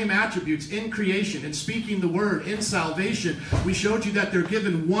their same attributes in creation, in speaking the word, in salvation. We showed you that they're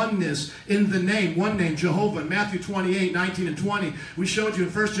given oneness in the name, one name, Jehovah. In Matthew 28:19 and 20, we showed you in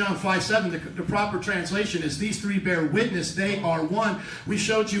 1 John 5:7, the proper translation is these three bear witness, they are one. We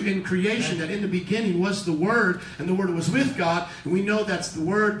showed you in creation that in the beginning was the Word, and the Word was with God, and we know that's the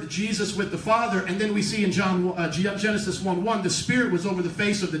Word, Jesus with the Father. And then we see in Genesis 1:1, the Spirit was over the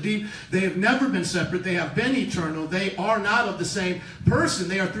face of the deep. They have never been separate. They have been eternal. They are not of the same person.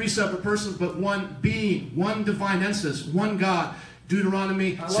 They are three separate persons, but one being, one divine essence, one God.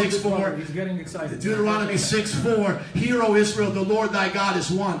 Deuteronomy 6:4. He's getting excited. Deuteronomy 6:4. Hear, O Israel, the Lord thy God is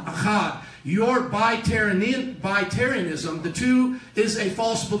one. Achad. Your Bitarianism, the two, is a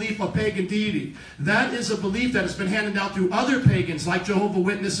false belief of pagan deity. That is a belief that has been handed down through other pagans like Jehovah's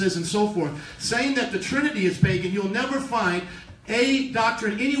Witnesses and so forth. Saying that the Trinity is pagan, you'll never find a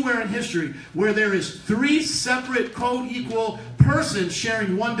doctrine anywhere in history where there is three separate co-equal persons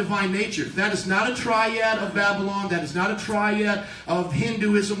sharing one divine nature. That is not a triad of Babylon. That is not a triad of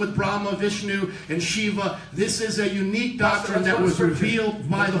Hinduism with Brahma, Vishnu, and Shiva. This is a unique doctrine that was revealed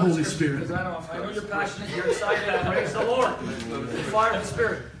by the Holy Spirit. I know you're passionate, you're excited. Praise the Lord. The fire of the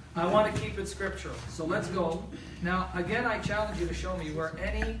Spirit. I want to keep it scriptural. So let's go. Now, again, I challenge you to show me where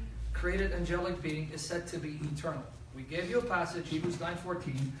any created angelic being is said to be eternal. We gave you a passage, Hebrews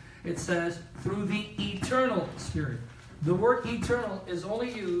 9:14. It says, through the eternal Spirit. The word eternal is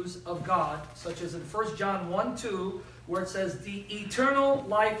only used of God, such as in 1 John 1:2, where it says, the eternal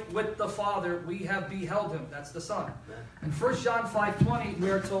life with the Father, we have beheld him. That's the Son. In 1 John 5:20, we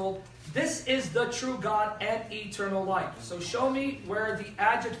are told, this is the true God and eternal life. So show me where the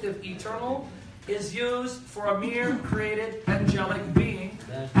adjective eternal is used for a mere created angelic being,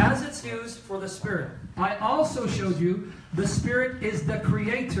 as it's used for the Spirit. I also showed you the Spirit is the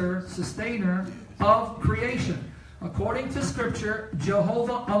creator, sustainer of creation. According to Scripture,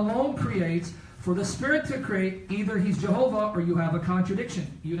 Jehovah alone creates. For the Spirit to create, either he's Jehovah or you have a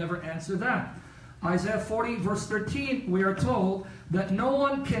contradiction. You never answer that. Isaiah 40 verse 13, we are told that no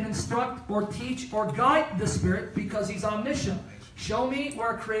one can instruct or teach or guide the Spirit because he's omniscient. Show me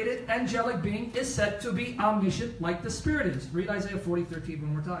where a created angelic being is said to be omniscient like the Spirit is. Read Isaiah 40:13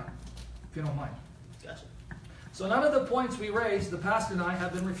 one more time, if you don't mind. Gotcha. So none of the points we raised, the pastor and I,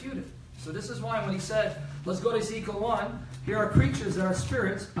 have been refuted. So this is why when he said, let's go to Ezekiel 1, here are creatures that are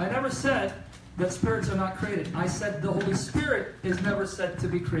spirits, I never said that spirits are not created. I said the Holy Spirit is never said to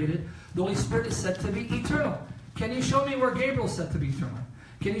be created. The Holy Spirit is said to be eternal. Can you show me where Gabriel is said to be eternal?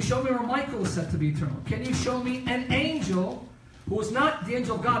 Can you show me where Michael is said to be eternal? Can you show me an angel who is not the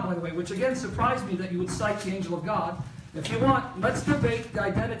angel of God, by the way, which again surprised me that you would cite the angel of God. If you want, let's debate the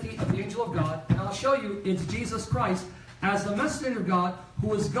identity of the angel of God, and I'll show you it's Jesus Christ as the messenger of God,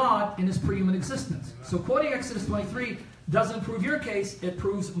 who is God in his preeminent existence. So quoting Exodus 23 doesn't prove your case, it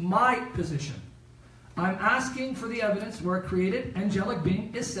proves my position. I'm asking for the evidence where a created angelic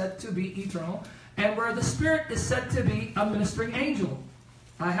being is said to be eternal, and where the Spirit is said to be a ministering angel.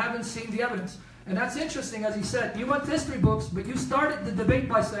 I haven't seen the evidence. And that's interesting, as he said, you went to history books, but you started the debate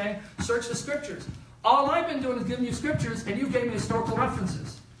by saying, search the Scriptures. All I've been doing is giving you Scriptures, and you gave me historical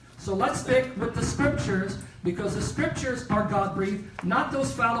references. So let's stick with the Scriptures, because the Scriptures are God-breathed, not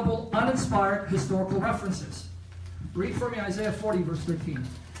those fallible, uninspired historical references. Read for me Isaiah 40, verse 13.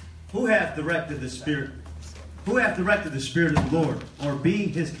 Who hath directed the Spirit? Who hath directed the Spirit of the Lord, or being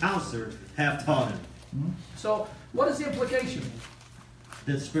his counselor, hath taught him? So, what is the implication?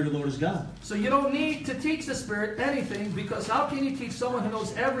 that the Spirit of the Lord is God. So you don't need to teach the Spirit anything, because how can you teach someone who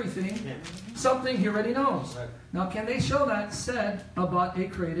knows everything something he already knows? Now, can they show that said about a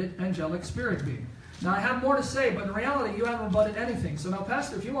created angelic spirit being? Now, I have more to say, but in reality, you haven't rebutted anything. So now,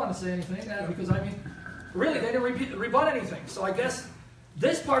 Pastor, if you want to say anything, because I mean, really, they didn't rebut anything. So I guess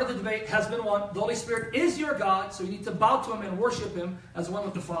this part of the debate has been won. The Holy Spirit is your God, so you need to bow to Him and worship Him as one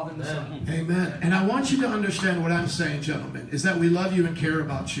with the Father and the Son. Amen. And I want you to understand what I'm saying, gentlemen, is that we love you and care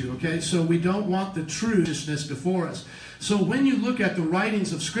about you, okay? So we don't want the truthfulness before us. So when you look at the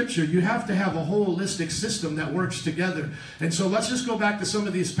writings of Scripture, you have to have a holistic system that works together. And so let's just go back to some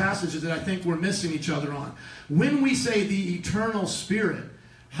of these passages that I think we're missing each other on. When we say the eternal Spirit,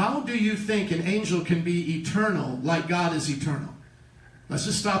 how do you think an angel can be eternal like God is eternal? Let's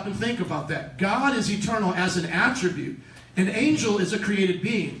just stop and think about that. God is eternal as an attribute. An angel is a created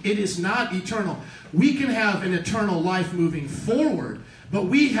being. It is not eternal. We can have an eternal life moving forward, but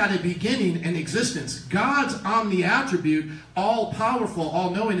we had a beginning and existence. God's omni-attribute, all-powerful,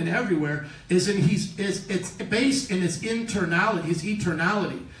 all-knowing, and everywhere, it's based in his internality, his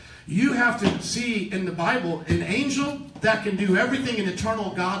eternality. You have to see in the Bible an angel that can do everything an eternal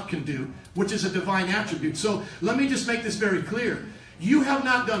God can do, which is a divine attribute. So let me just make this very clear. You have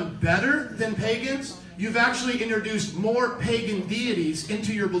not done better than pagans. You've actually introduced more pagan deities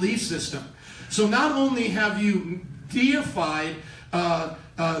into your belief system. So not only have you deified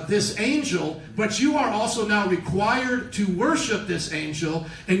this angel, but you are also now required to worship this angel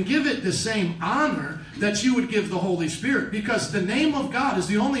and give it the same honor that you would give the Holy Spirit, because the name of God is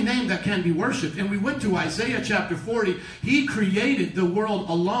the only name that can be worshipped. And we went to Isaiah chapter 40. He created the world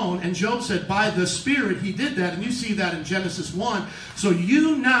alone, and Job said by the Spirit he did that, and you see that in Genesis 1. So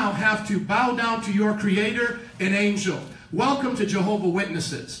you now have to bow down to your Creator, an angel. Welcome to Jehovah's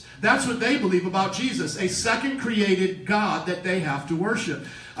Witnesses. That's what they believe about Jesus, a second created God that they have to worship.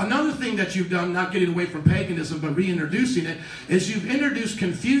 Another thing that you've done, not getting away from paganism, but reintroducing it, is you've introduced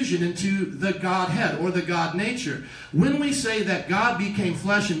confusion into the Godhead or the God nature. When we say that God became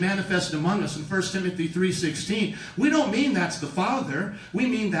flesh and manifested among us in 1 Timothy 3:16, we don't mean that's the Father. We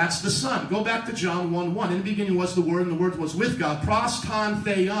mean that's the Son. Go back to John 1:1. In the beginning was the Word, and the Word was with God. Proston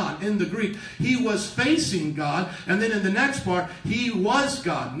theon in the Greek. He was facing God. And then in the next part, he was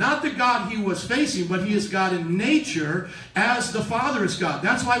God. Not the God he was facing, but he is God in nature as the Father is God.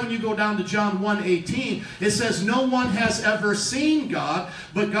 That's why when you go down to John 1:18, it says, no one has ever seen God,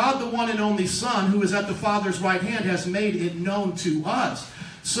 but God, the one and only Son, who is at the Father's right hand, has made it known to us.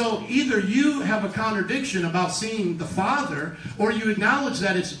 So either you have a contradiction about seeing the Father, or you acknowledge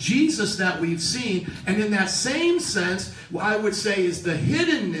that it's Jesus that we've seen. And in that same sense, what I would say is the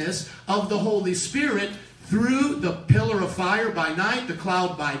hiddenness of the Holy Spirit through the pillar of fire by night, the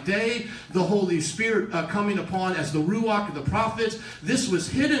cloud by day, the Holy Spirit coming upon as the Ruach of the prophets. This was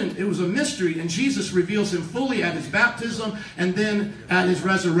hidden. It was a mystery, and Jesus reveals him fully at his baptism and then at his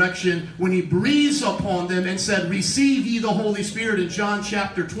resurrection when he breathes upon them and said, receive ye the Holy Spirit in John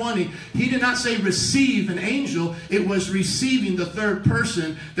chapter 20. He did not say receive an angel. It was receiving the third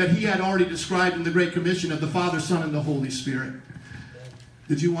person that he had already described in the Great Commission of the Father, Son, and the Holy Spirit.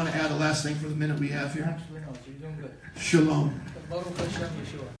 Did you want to add a last thing for the minute we have here? Actually, no. So you're doing good. Shalom. Thank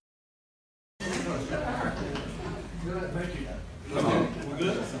you. Okay, we're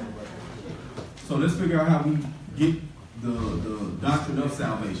good? So let's figure out how we get the doctrine of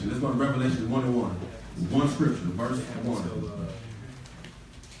salvation. Let's go to Revelation 1:1. One scripture, verse 1.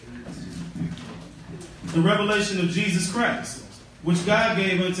 The revelation of Jesus Christ, which God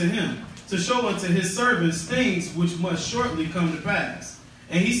gave unto him, to show unto his servants things which must shortly come to pass.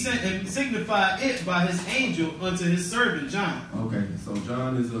 And he sent and signified it by his angel unto his servant John. Okay, so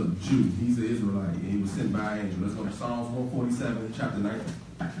John is a Jew. He's an Israelite, and he was sent by an angel. Let's go to Psalms 147, chapter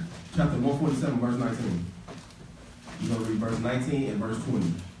 147, verse 19. We're going to read verse 19 and verse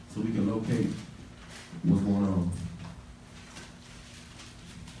 20, so we can locate what's going on.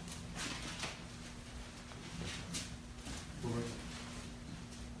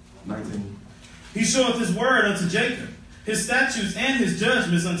 He showeth his word unto Jacob, his statutes and his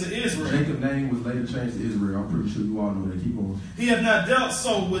judgments unto Israel. Jacob's name was later changed to Israel. I'm pretty sure you all know that. Keep on. He hath not dealt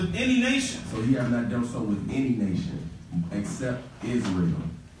so with any nation. So he hath not dealt so with any nation except Israel.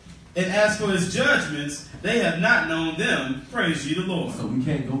 And as for his judgments, they have not known them. Praise ye the Lord. So we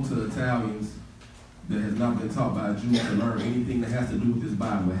can't go to Italians that has not been taught by a Jew to learn anything that has to do with this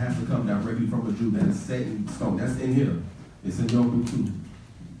Bible. It has to come directly from a Jew. That is set in stone. That's in here. It's in your book too.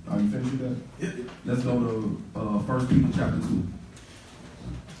 Are you finished with that? Yep. Let's go to 1 Peter chapter 2.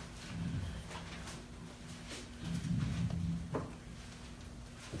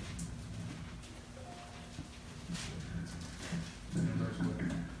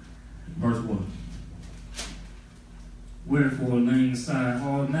 Wherefore, laying aside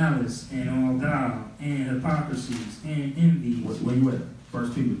all malice and all guile and hypocrisies and envies. Where you at?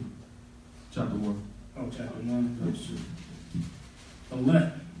 1 Peter, chapter 1. Oh, chapter 1.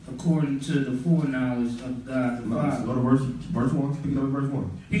 Elect according to the foreknowledge of God the Father. Go to verse 1. Pick it up at verse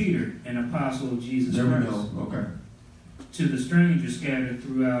 1. Peter, an apostle of Jesus There Christ. we go. Okay. To the strangers scattered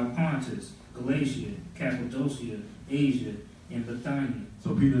throughout Pontus, Galatia, Cappadocia, Asia, and Bithynia.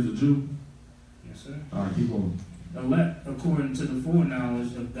 So Peter's a Jew? Yes, sir. All right, keep going. Elect according to the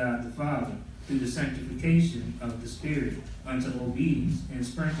foreknowledge of God the Father, through the sanctification of the Spirit, unto obedience and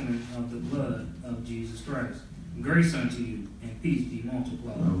sprinkling of the blood of Jesus Christ. Grace unto you, and peace be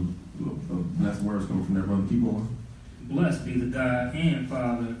multiplied. Last words coming from there, brother. Keep going. Blessed be the God and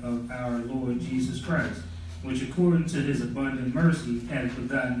Father of our Lord Jesus Christ, which according to his abundant mercy hath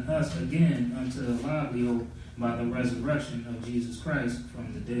begotten us again unto a lively hope by the resurrection of Jesus Christ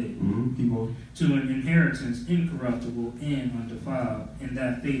from the dead, Keep on. to an inheritance incorruptible and undefiled, and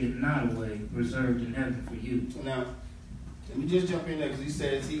that fadeth not away, reserved in heaven for you. So now, let me just jump in there because he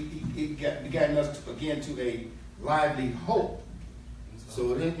says he begotten us again to a lively hope.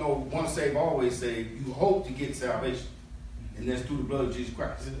 So it ain't no once saved, always saved. You hope to get salvation, and that's through the blood of Jesus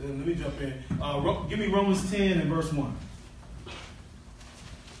Christ. Let me jump in. Give me Romans 10 and verse 1.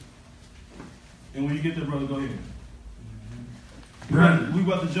 And when you get there, brother, go ahead. We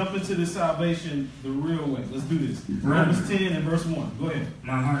about to jump into this salvation the real way. Let's do this. Romans 10 and verse 1. Go ahead.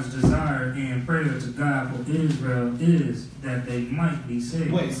 My heart's desire and prayer to God for Israel is that they might be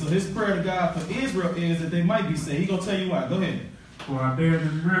saved. Wait, so his prayer to God for Israel is that they might be saved. He's going to tell you why. Go ahead. For I bear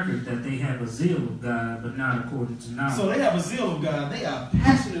them record that they have a zeal of God, but not according to knowledge. So they have a zeal of God. They are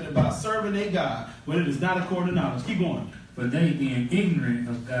passionate about serving their God, but it is not according to knowledge. Keep going. For they being ignorant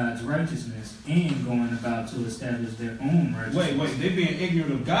of God's righteousness and going about to establish their own righteousness. Wait. They being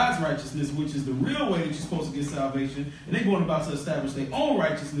ignorant of God's righteousness, which is the real way that you're supposed to get salvation, and they going about to establish their own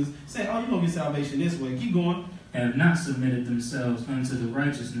righteousness, saying, oh, you're going to get salvation this way. Keep going. Have not submitted themselves unto the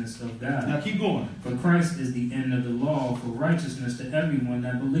righteousness of God. Now keep going. For Christ is the end of the law for righteousness to everyone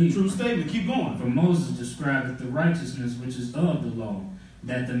that believes. True statement. Keep going. For Moses describeth the righteousness which is of the law,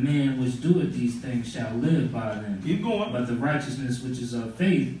 that the man which doeth these things shall live by them. Keep going. But the righteousness which is of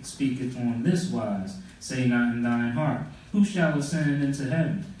faith speaketh on this wise, say not in thine heart, who shall ascend into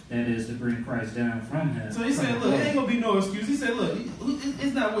heaven? That is to bring Christ down from heaven. So he said, look, it ain't going to be no excuse. He said, look,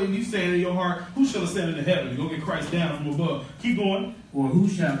 it's not what you saying in your heart, who shall ascend into heaven? You're going to get Christ down from above. Keep going. Or who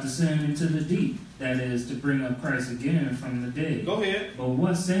shall descend into the deep? That is to bring up Christ again from the dead. Go ahead. But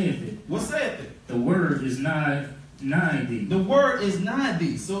what saith it? What saith it? The word is nigh thee. The word is nigh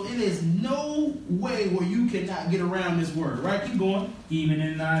thee. So it is no way where you cannot get around this word. Right? Keep going. Even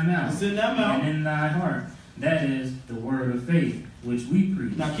in thy mouth. It's in thy mouth. And in thy heart. That is the word of faith, which we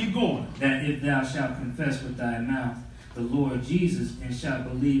preach. Now keep going. That if thou shalt confess with thy mouth the Lord Jesus, and shalt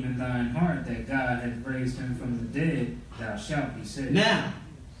believe in thine heart that God hath raised him from the dead, thou shalt be saved. Now,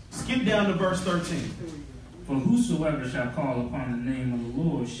 skip down to verse 13. For whosoever shall call upon the name of the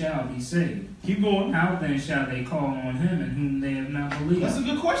Lord shall be saved. Keep going. How then shall they call on him in whom they have not believed? That's a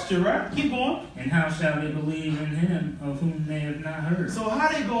good question, right? Keep going. And how shall they believe in him of whom they have not heard? So how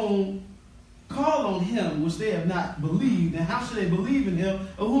they going to call on him which they have not believed, and how should they believe in him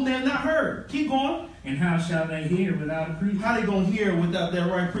of whom they have not heard? Keep going. And how shall they hear without a preacher? How they going to hear without their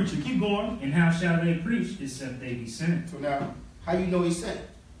right preacher? Keep going. And how shall they preach except they be sent? So now, how you know he's sent?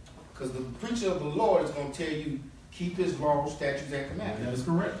 Because the preacher of the Lord is going to tell you, keep his laws, statutes, and commandments. That is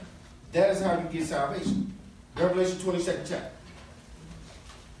correct. That is how you get salvation. Revelation 22nd chapter.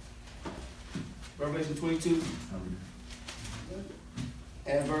 Revelation 22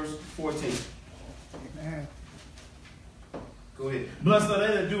 and verse 14. Go ahead. Blessed are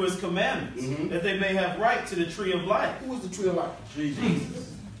they that do his commandments, that they may have right to the tree of life. Who is the tree of life?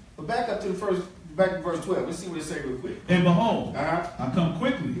 Jesus. But back up to back to verse 12. Let's see what it says real quick. And behold, I come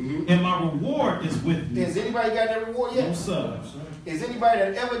quickly, and my reward is with me. Has anybody got that reward yet? No, sir. Is anybody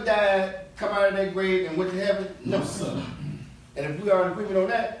that ever died, come out of that grave and went to heaven? No, sir. And if we are in agreement on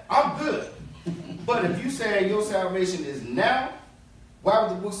that, I'm good. But if you say your salvation is now, why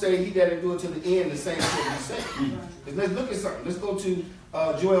would the book say he that endure to the end, the same shall be saved? Because let's look at something. Let's go to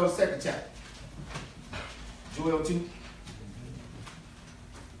Joel 2nd chapter. Joel 2.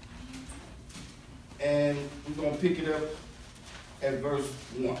 And we're going to pick it up at verse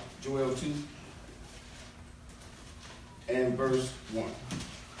 1. Joel 2 and verse 1.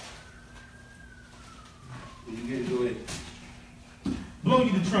 When you get into it. Blow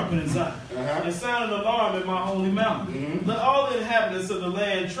you the trumpet in Zion, and sound an alarm in my holy mountain. Let all the inhabitants of the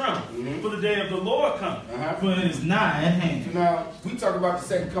land tremble, for the day of the Lord cometh, for it is nigh at hand. So now, we talk about the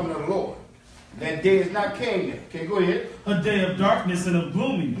second coming of the Lord. That day is not came yet. Okay, go ahead. A day of darkness and of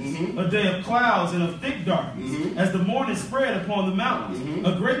gloominess, a day of clouds and of thick darkness, as the morning spread upon the mountains,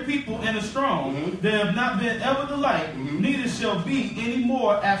 a great people and a strong, there have not been ever the like, neither shall be any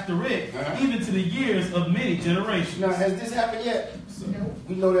more after it, even to the years of many generations. Now, has this happened yet? No.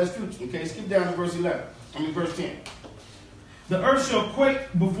 We know that's future. Okay, skip down to verse 11. Verse 10. The earth shall quake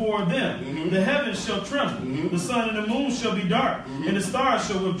before them. The heavens shall tremble. The sun and the moon shall be dark. And the stars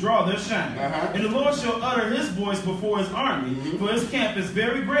shall withdraw their shine. And the Lord shall utter his voice before his army. For his camp is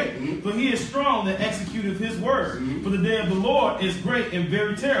very great. For he is strong that executeth his word. For the day of the Lord is great and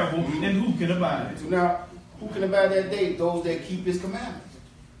very terrible. And who can abide it? So now, who can abide that day? Those that keep his commandments.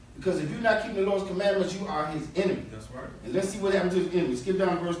 Because if you're not keeping the Lord's commandments, you are his enemy. That's right. And let's see what happened to his enemy. Skip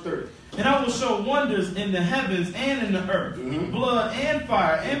down to verse 30. And I will show wonders in the heavens and in the earth, blood and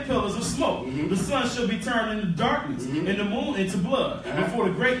fire and pillars of smoke. The sun shall be turned into darkness, and the moon into blood, before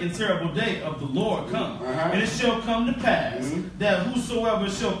the great and terrible day of the Lord come. And it shall come to pass that whosoever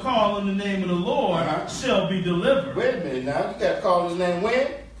shall call on the name of the Lord shall be delivered. Wait a minute now. You got to call his name when?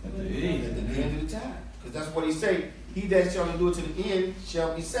 At the end of the time. Because that's what he say. He that shall endure to the end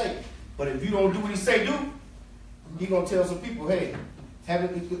shall be saved. But if you don't do what he say do, he going to tell some people, hey,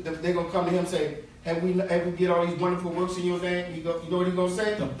 they're going to come to him and say, have we get all these wonderful works in your name? You know what he's going to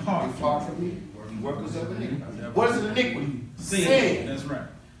say? Depart from me, you workers of iniquity. What is iniquity? Sin. That's right.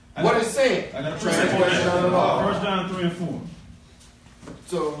 What is sin? I got a transgression of the law. 1 John 3 and 4.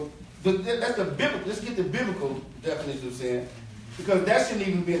 So that's the biblical. Let's get the biblical definition of sin, because that shouldn't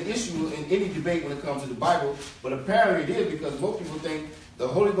even be an issue in any debate when it comes to the Bible. But apparently it is, because most people think the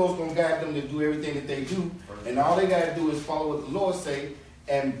Holy Ghost gonna guide them to do everything that they do, and all they gotta do is follow what the Lord say.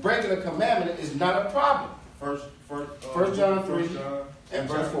 And breaking a commandment is not a problem. First John 3 and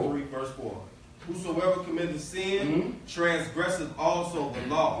verse 4. 3, verse 4. Whosoever committeth sin transgresseth also the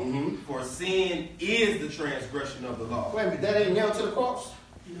law. For sin is the transgression of the law. Wait a minute, that ain't nailed to the cross?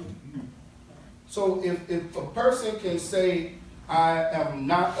 So if a person can say, I am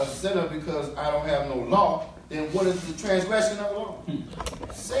not a sinner because I don't have no law, then what is the transgression of the law?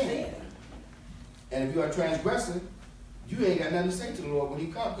 Sin. And if you are transgressing, you ain't got nothing to say to the Lord when he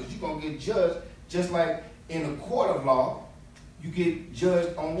comes, because you're going to get judged just like in a court of law, you get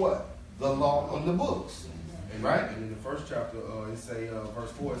judged on what? The law on the books. And right? And in the first chapter, it say,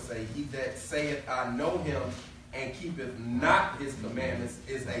 verse 4, it say, he that saith, I know him, and keepeth not his commandments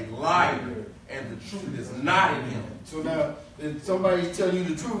is a liar, and the truth is not in him. So now, if somebody's telling you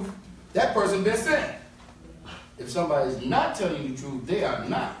the truth, that person been sent. If somebody's not telling you the truth, they are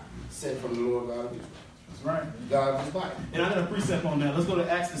not sent from the Lord God of Israel. That's right. God of his Bible. And I got a precept on that. Let's go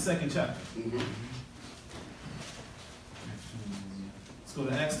to Acts, the 2nd chapter. Let's go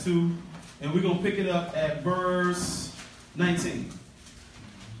to Acts 2, and we're going to pick it up at verse 19.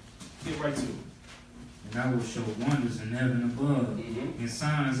 Get right to it. And I will show wonders in heaven above, and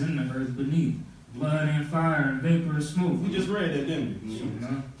signs in the earth beneath, blood and fire and vapor of smoke. We just read that, didn't we?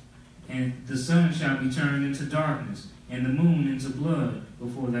 And the sun shall be turned into darkness, and the moon into blood,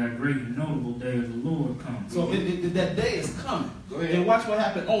 before that great and notable day of the Lord comes. So that day is coming. Go ahead. And watch what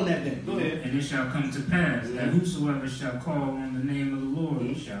happened on that day. Go ahead. And it shall come to pass that whosoever shall call on the name of the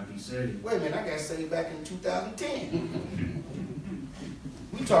Lord shall be saved. Wait a minute, I got saved back in 2010.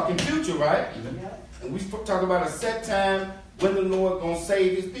 We talking future, right? And we talking about a set time when the Lord gonna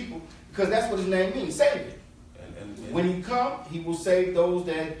save his people, because that's what his name means, Savior. And when he come, he will save those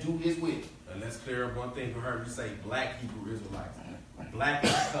that do his will. And let's clear up one thing. We heard you say black Hebrew Israelites. Black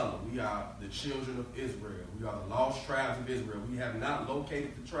is color. We are the children of Israel. We are the lost tribes of Israel. We have not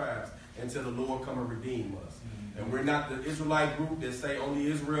located the tribes until the Lord come and redeem us. And we're not the Israelite group that say only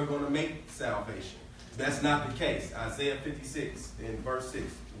Israel going to make salvation. That's not the case. Isaiah 56 in verse 6.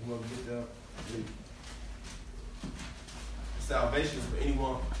 We want to get there. Salvation is for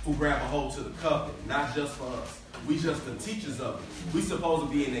anyone who grab a hold to the covenant, not just for us. We just the teachers of it. We supposed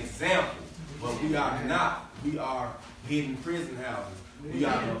to be an example, but we are not. We are hidden prison houses. We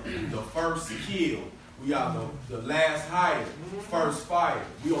are the first killed. We are the last hired, first fired.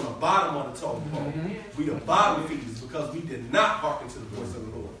 We on the bottom of the totem pole. We the bottom feeders because we did not hearken to the voice of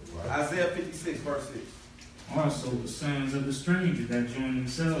the Lord. Isaiah 56 verse 6. Also the sons of the stranger that join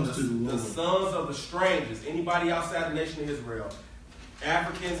themselves to the Lord. The sons of the strangers, anybody outside the nation of Israel,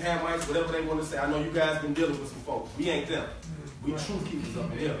 Africans, Hamites, whatever they want to say. I know you guys been dealing with some folks. We ain't them. We truth keepers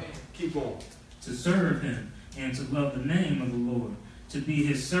up in here. Keep going. To serve him and to love the name of the Lord, to be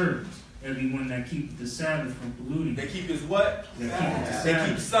his servants, everyone that keepeth the Sabbath from polluting. They keep his what? They keep the Sabbath.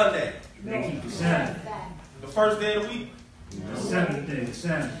 They keep Sunday. They keep the Sabbath. The first day of the week. The seventh day, the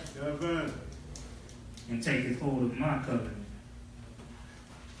Sabbath. And taketh hold of my covenant.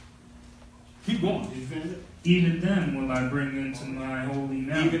 Keep going. Did you finish it? Even them will I bring into my holy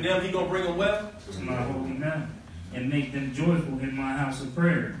mountain. Even them, he gonna bring them well. To my holy mountain, and make them joyful in my house of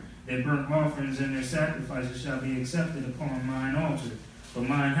prayer. Their burnt offerings and their sacrifices shall be accepted upon mine altar. For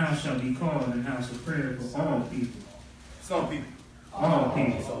mine house shall be called an house of prayer for all people. Some people. All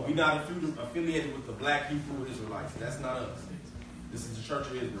people. So we're not affiliated with the black Hebrew Israelites. That's not us. This is the Church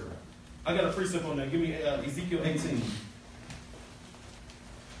of Israel. I got a precept on that. Give me Ezekiel 18.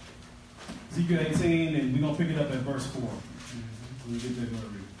 Ezekiel 18, and we're going to pick it up at verse 4. We'll get there, going to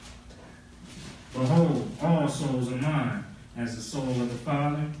read. Behold, all souls are mine. As the soul of the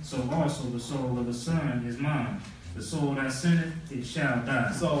Father, so also the soul of the Son is mine. The soul that sinneth, it shall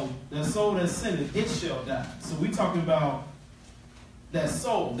die. So the soul that sinneth, it shall die. So we're talking about that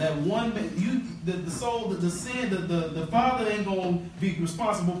soul, that one, the soul, the sin, the Father ain't going to be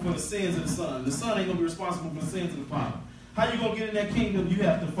responsible for the sins of the Son. The Son ain't going to be responsible for the sins of the Father. How you going to get in that kingdom? You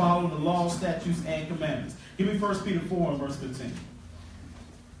have to follow the law, statutes, and commandments. Give me 1 Peter 4 and verse 15.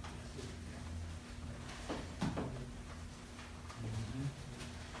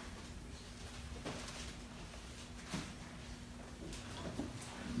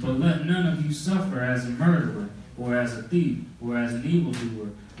 But let none of you suffer as a murderer, or as a thief, or as an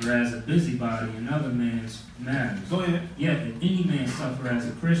evildoer, or as a busybody in other men's matters. Go ahead. Yet if any man suffer as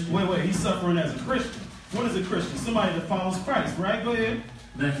a Christian... Wait, he's suffering as a Christian. What is a Christian? Somebody that follows Christ, right? Go ahead.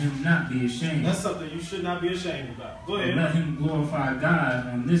 Let him not be ashamed. That's something you should not be ashamed about. Go ahead. Let him glorify God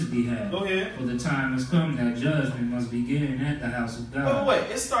on this behalf. Go ahead. For the time has come that judgment must begin at the house of God. Wait.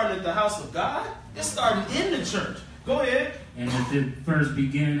 It started at the house of God? It started in the church. Go ahead. And if it first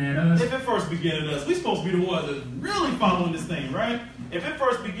began at us... If it first began at us, we're supposed to be the ones that's really following this thing, right? If it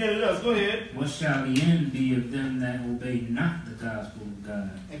first began at us, go ahead. What shall the end be of them that obey not the gospel of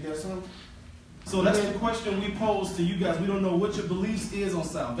God? Ain't that something? So that's the question we pose to you guys. We don't know what your beliefs is on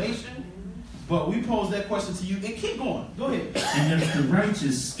salvation, but we pose that question to you and keep going. Go ahead. And if the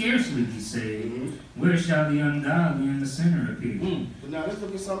righteous scarcely be saved, where shall the ungodly and the sinner appear? But now let's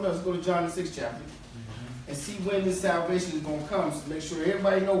look at something else. Let's go to John the 6th chapter and see when this salvation is going to come. So make sure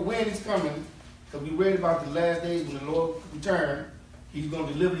everybody know when it's coming, because we read about the last days when the Lord return. He's going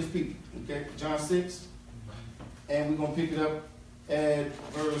to deliver his people. Okay, John 6, and we're going to pick it up at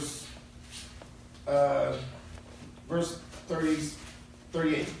verse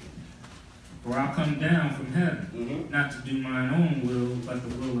 38. For I come down from heaven, not to do mine own will, but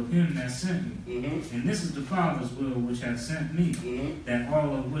the will of him that sent me. And this is the Father's will which hath sent me, that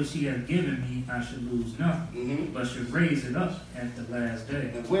all of which he hath given me I should lose nothing, but should raise it up at the last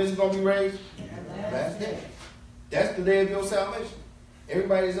day. And when is it going to be raised? Last day. That's the day of your salvation.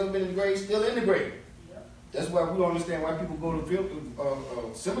 Everybody that's ever been in the grave still in the grave. That's why we don't understand why people go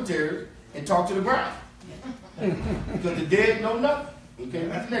to cemeteries and talk to the ground. Because the dead know nothing. Okay,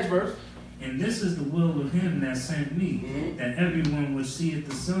 that's the next verse. And this is the will of him that sent me, that everyone which seeth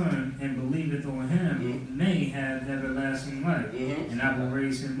the Son and believeth on him may have everlasting life, and I will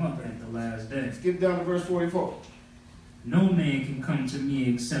raise him up at the last day. Skip down to verse 44. No man can come to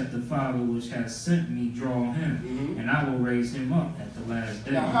me except the Father which has sent me draw him, and I will raise him up at the last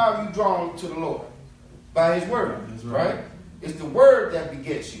day. Now, how are you drawn to the Lord? By his word, right? It's the word that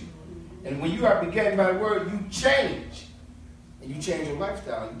begets you. And when you are begotten by the word, you change. And you change your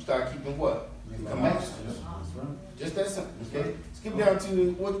lifestyle. You start keeping what? Commandments. Just that simple, okay? Skip down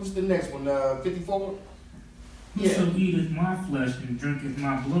to, what's the next one? 54? Whoso eateth my flesh and drinketh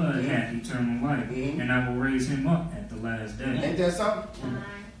my blood hath eternal life, and I will raise him up at the last day. Ain't that something?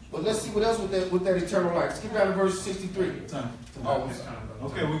 Well, let's see what else with that eternal life. Skip down to verse 63.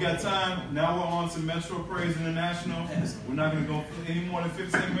 Okay, we got time. Now we're on to Metro Praise International. We're not going to go any more than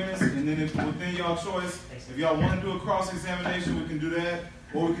 15 minutes. And then within y'all choice, if y'all want to do a cross-examination, we can do that.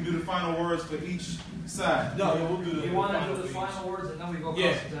 Or we can do the final words for each side. No, we'll do the You want to do the final words and then we go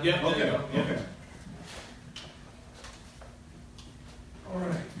cross-examination? Yeah, Okay. All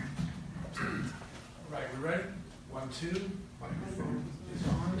right. All right, we ready? 1, 2. Microphone is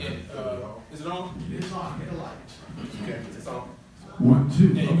on. Is it on? It is on. Get a light. Okay, it's on. 1,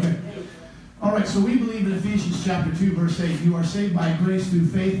 2. Okay. All right, so we believe in Ephesians chapter 2, verse 8, you are saved by grace through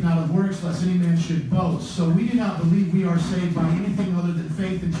faith, not of works, lest any man should boast. So we do not believe we are saved by anything other than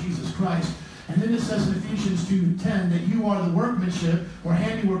faith in Jesus Christ. And then it says in Ephesians 2:10 that you are the workmanship or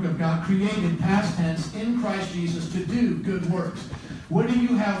handiwork of God, created, past tense, in Christ Jesus to do good works. What do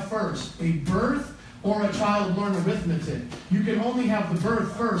you have first? A birth or a child learn arithmetic. You can only have the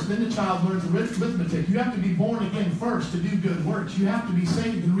birth first, then the child learns arithmetic. You have to be born again first to do good works. You have to be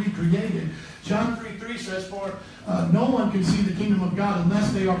saved and recreated. John 3:3 says, for no one can see the kingdom of God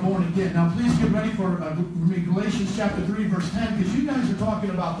unless they are born again. Now please get ready for Galatians chapter 3 verse 10, because you guys are talking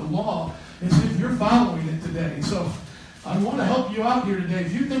about the law as if you're following it today. So I want to help you out here today.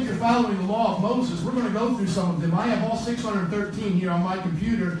 If you think you're following the law of Moses, we're going to go through some of them. I have all 613 here on my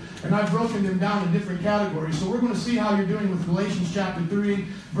computer, and I've broken them down in different categories. So we're going to see how you're doing with Galatians chapter 3,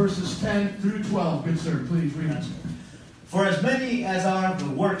 verses 10 through 12. Good sir, please read it. For as many as are the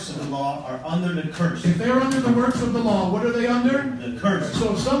works of the law are under the curse. If they're under the works of the law, what are they under? The curse.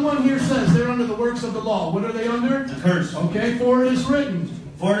 So if someone here says they're under the works of the law, what are they under? The curse. Okay, for it is written.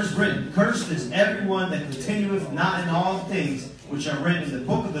 For it is written, cursed is everyone that continueth not in all things which are written in the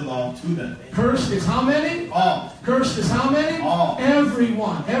book of the law to them. Cursed is how many? All. Cursed is how many? All.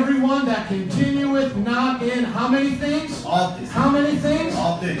 Everyone. Everyone that continueth not in how many things? All things. How many things?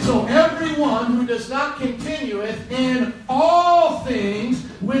 All things. So everyone who does not continueth in all things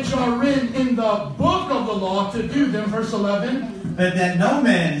which are written in the book of the law to do them. Verse 11. But that no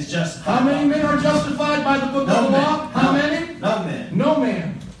man is justified. How many men are justified by the book of the law? How many? No man. No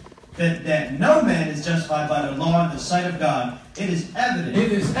man. That no man is justified by the law in the sight of God. It is evident.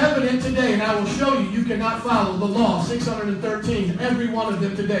 It is evident today, and I will show you, you cannot follow the law, 613, every one of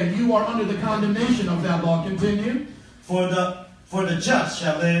them today. You are under the condemnation of that law. Continue. For the just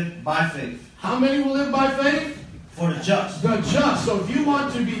shall live by faith. How many will live by faith? For the just. The just. So if you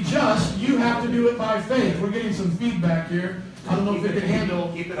want to be just, you have to do it by faith. We're getting some feedback here. I don't know if it can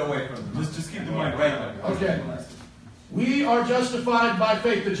handle. Keep it away from them. Just keep the mic right there. Okay. We are justified by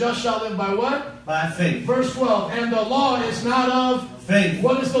faith. The just shall live by what? By faith. Verse 12. And the law is not of? Faith.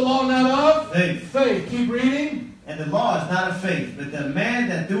 What is the law not of? Faith. Faith. Keep reading. And the law is not of faith, but the man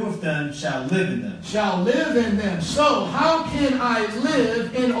that doeth them shall live in them. Shall live in them. So how can I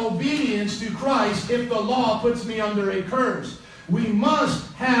live in obedience to Christ if the law puts me under a curse? We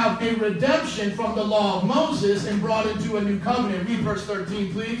must have a redemption from the law of Moses and brought into a new covenant. Read verse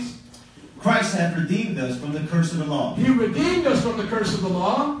 13, please. Christ hath redeemed us from the curse of the law. He redeemed us from the curse of the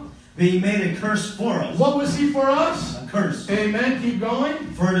law. Being made a curse for us. What was he for us? A curse. Amen. Keep going.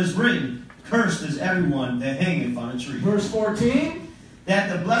 For it is written, cursed is everyone that hangeth on a tree. Verse 14.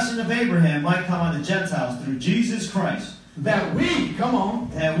 That the blessing of Abraham might come on the Gentiles through Jesus Christ. That we, come on.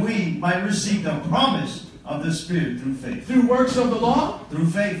 That we might receive the promise of the Spirit through faith. Through works of the law? Through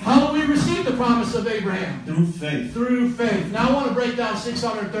faith. How do we receive the promise of Abraham? Through faith. Through faith. Now I want to break down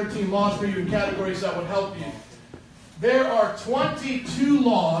 613 laws for you in categories that would help you. There are 22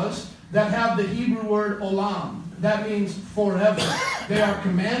 laws that have the Hebrew word olam. That means forever. They are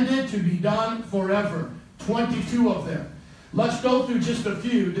commanded to be done forever. 22 of them. Let's go through just a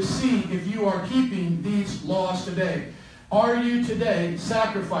few to see if you are keeping these laws today. Are you today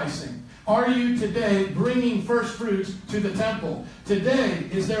sacrificing? Are you today bringing first fruits to the temple? Today,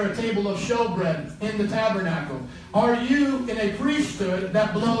 is there a table of showbread in the tabernacle? Are you in a priesthood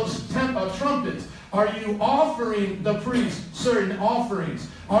that blows trumpets? Are you offering the priest certain offerings?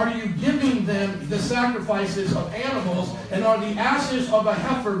 Are you giving them the sacrifices of animals? And are the ashes of a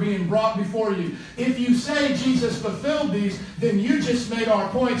heifer being brought before you? If you say Jesus fulfilled these, then you just made our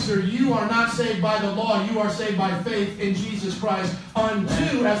point, sir. You are not saved by the law. You are saved by faith in Jesus Christ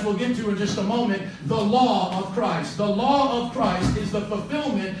unto, as we'll get to in just a moment, the law of Christ. The law of Christ is the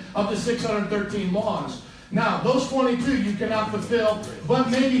fulfillment of the 613 laws. Now, those 22 you cannot fulfill, but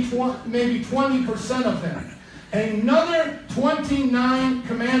maybe 20% of them. Another 29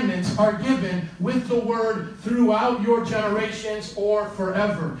 commandments are given with the word throughout your generations or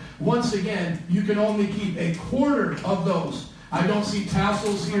forever. Once again, you can only keep a quarter of those. I don't see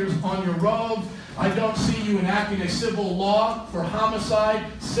tassels here on your robes. I don't see you enacting a civil law for homicide,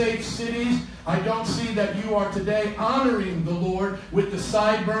 safe cities. I don't see that you are today honoring the Lord with the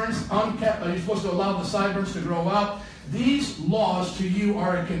sideburns. You're supposed to allow the sideburns to grow out. These laws to you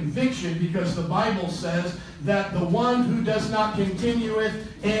are a conviction because the Bible says that the one who does not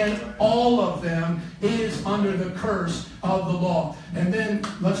continueth in all of them is under the curse of the law. And then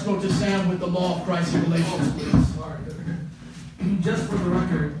let's go to Sam with the law of Christ in Galatians, please. Just for the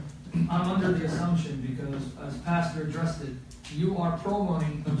record, I'm under the assumption because, as Pastor addressed it, you are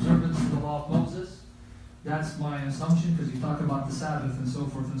promoting observance of the law of Moses. That's my assumption because you talk about the Sabbath and so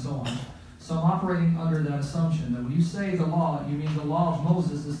forth and so on. So I'm operating under that assumption that when you say the law, you mean the law of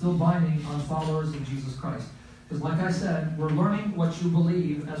Moses is still binding on followers of Jesus Christ. Because like I said, we're learning what you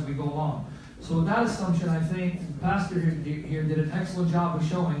believe as we go along. So with that assumption, I think the pastor here did an excellent job of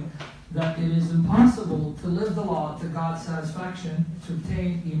showing that it is impossible to live the law to God's satisfaction to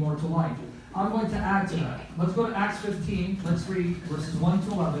obtain immortal life. I'm going to add to that. Let's go to Acts 15. Let's read verses 1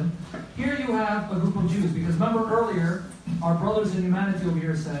 to 11. Here you have a group of Jews, because remember earlier, our brothers in humanity over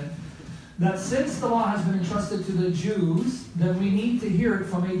here said that since the law has been entrusted to the Jews, then we need to hear it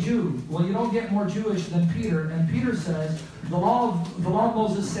from a Jew. Well, you don't get more Jewish than Peter, and Peter says the law of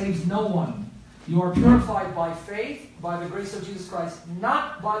Moses saves no one. You are purified by faith, by the grace of Jesus Christ,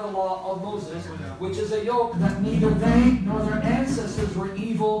 not by the law of Moses, which is a yoke that neither they nor their ancestors were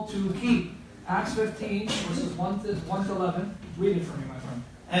evil to keep. Acts 15, verses 1 to 11. Read it for me, my friend.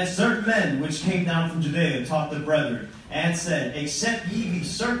 And certain men which came down from Judea taught the brethren, and said, Except ye be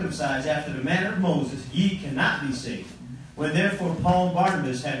circumcised after the manner of Moses, ye cannot be saved. When therefore Paul and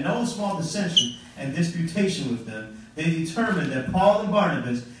Barnabas had no small dissension and disputation with them, they determined that Paul and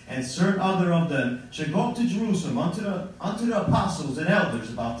Barnabas and certain other of them should go up to Jerusalem unto the apostles and elders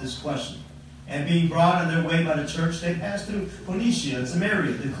about this question. And being brought on their way by the church, they passed through Phoenicia and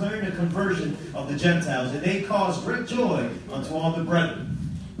Samaria, declaring the conversion of the Gentiles, and they caused great joy unto all the brethren.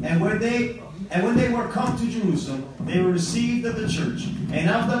 And when they were come to Jerusalem, they were received of the church, and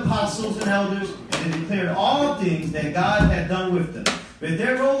of the apostles and elders, and they declared all things that God had done with them. But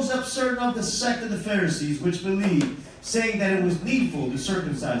there rose up certain of the sect of the Pharisees, which believed, saying that it was needful to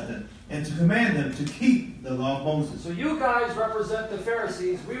circumcise them, and to command them to keep the law of Moses. So you guys represent the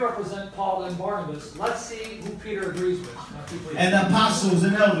Pharisees, we represent Paul and Barnabas. Let's see who Peter agrees with. And the apostles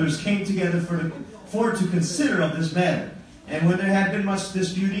and elders came together for to consider of this matter. And when there had been much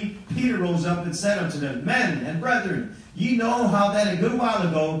disputing, Peter rose up and said unto them, Men and brethren, ye know how that a good while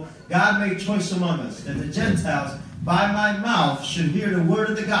ago God made choice among us, that the Gentiles by my mouth should hear the word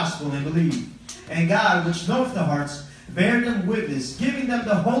of the gospel and believe. And God, which knoweth the hearts, bare them witness, giving them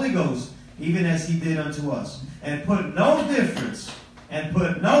the Holy Ghost, even as he did unto us, and put no difference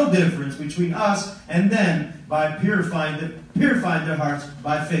between us and them, by purifying their hearts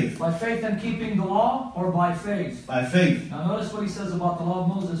by faith. By faith and keeping the law, or by faith? By faith. Now notice what he says about the law of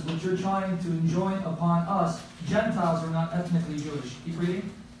Moses, which you're trying to enjoin upon us. Gentiles are not ethnically Jewish. Keep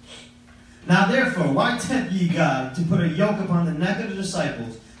reading. Now therefore, why tempt ye God to put a yoke upon the neck of the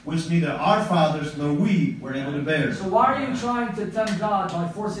disciples, which neither our fathers nor we were able to bear? So why are you trying to tempt God by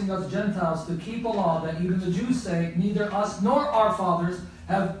forcing us Gentiles to keep a law that even the Jews say neither us nor our fathers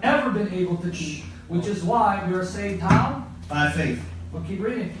have ever been able to keep? Which is why we are saved how? By faith. Well, keep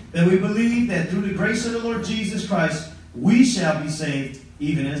reading. That we believe that through the grace of the Lord Jesus Christ, we shall be saved,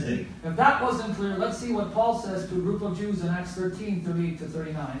 even as they. If that wasn't clear, let's see what Paul says to a group of Jews in Acts 13, 38 to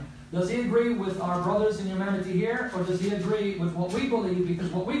 39. Does he agree with our brothers in humanity here, or does he agree with what we believe? Because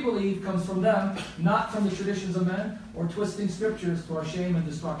what we believe comes from them, not from the traditions of men, or twisting scriptures to our shame and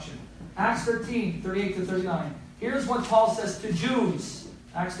destruction. Acts 13, 38 to 39. Here's what Paul says to Jews.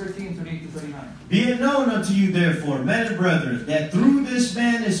 Acts 13, 38 to 39. Be it known unto you, therefore, men and brethren, that through this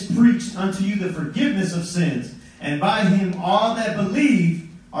man is preached unto you the forgiveness of sins, and by him all that believe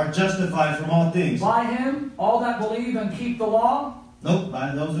are justified from all things. By him, all that believe and keep the law? Nope,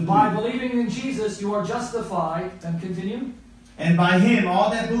 by those who by believe. Believing in Jesus, you are justified. And continue. And by him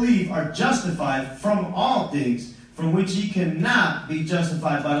all that believe are justified from all things, from which ye cannot be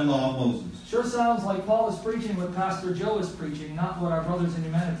justified by the law of Moses. Sure sounds like Paul is preaching what Pastor Joe is preaching, not what our brothers in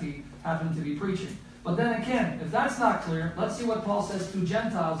humanity happen to be preaching. But then again, if that's not clear, let's see what Paul says to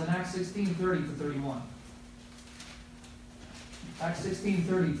Gentiles in Acts 16, 30 to 31. Acts 16,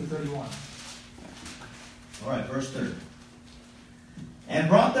 30 to 31. All right, verse 30. And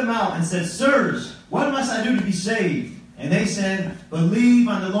brought them out and said, Sirs, what must I do to be saved? And they said, Believe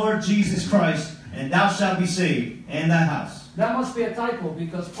on the Lord Jesus Christ, and thou shalt be saved, and thy house. That must be a typo,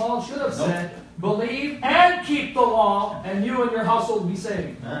 because Paul should have said, Believe and keep the law, and you and your household will be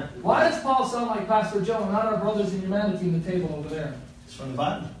saved. Why does Paul sound like Pastor Joe and not our brothers in humanity in the table over there? It's from the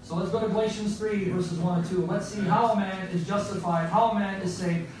Bible. So let's go to Galatians 3, verses 1 and 2. Let's see how a man is justified, how a man is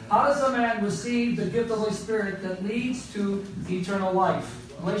saved. How does a man receive the gift of the Holy Spirit that leads to eternal life?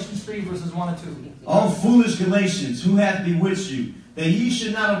 Galatians 3, verses 1 and 2. O foolish Galatians, who hath bewitched you, that ye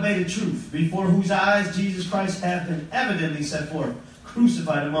should not obey the truth, before whose eyes Jesus Christ hath been evidently set forth,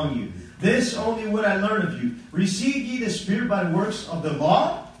 crucified among you. This only would I learn of you. Receive ye the Spirit by the works of the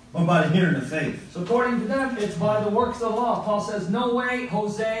law, or by the hearing of faith? So according to them, it's by the works of the law. Paul says, no way,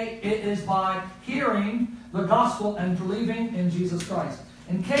 Jose, it is by hearing the gospel and believing in Jesus Christ.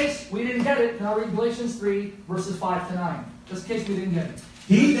 In case we didn't get it, now read Galatians 3, verses 5 to 9. Just in case we didn't get it.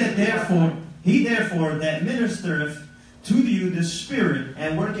 He therefore that ministereth to you the Spirit,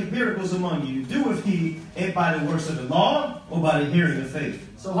 and worketh miracles among you, doeth he it by the works of the law, or by the hearing of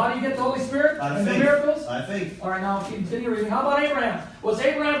faith? So how do you get the Holy Spirit By and faith. the miracles? By faith. All right, now continue reading. How about Abraham? Was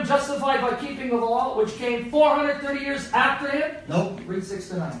Abraham justified by keeping the law, which came 430 years after him? Nope. Read 6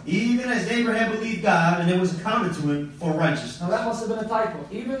 to 9. Even as Abraham believed God, and it was accounted to him for righteousness. Now that must have been a typo.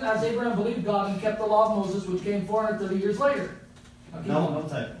 Even as Abraham believed God and kept the law of Moses, which came 430 years later. No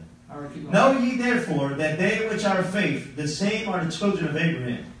typo. All right, keep going. Know ye therefore that they which are of faith, the same are the children of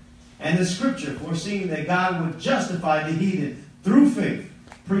Abraham. And the scripture, foreseeing that God would justify the heathen through faith,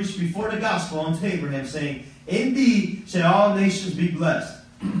 preached before the gospel unto Abraham, saying, Indeed shall all nations be blessed.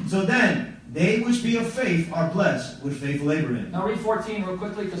 So then, they which be of faith are blessed with faithful Abraham. Now read 14 real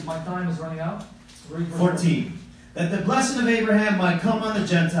quickly because my time is running out. Read verse 14. That the blessing of Abraham might come on the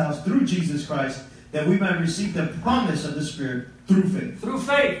Gentiles through Jesus Christ, that we might receive the promise of the Spirit through faith.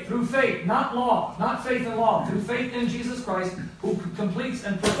 Through faith, not law, not faith in law. Through faith in Jesus Christ, who completes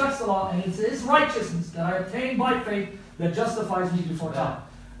and perfects the law, and it's His righteousness that I obtain by faith that justifies me before God.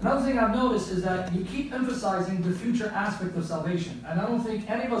 Another thing I've noticed is that you keep emphasizing the future aspect of salvation. And I don't think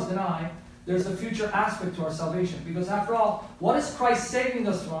any of us deny there's a future aspect to our salvation. Because after all, what is Christ saving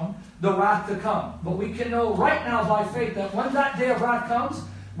us from? The wrath to come. But we can know right now by faith that when that day of wrath comes,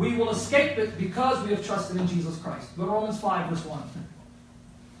 we will escape it because we have trusted in Jesus Christ. Go to Romans 5, verse 1.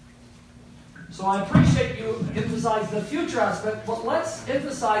 So I appreciate you emphasize the future aspect, but let's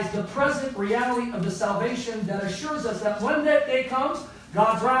emphasize the present reality of the salvation that assures us that when that day comes,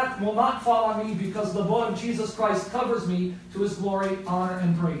 God's wrath will not fall on me because the blood of Jesus Christ covers me to His glory, honor,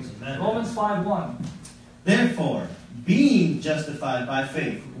 and praise. Amen. Romans 5:1. Therefore, being justified by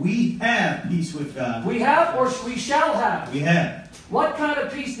faith, we have peace with God. We have or we shall have? We have. What kind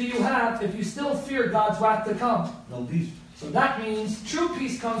of peace do you have if you still fear God's wrath to come? No peace. So that means true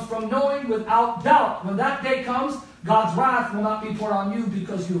peace comes from knowing without doubt when that day comes, God's wrath will not be poured on you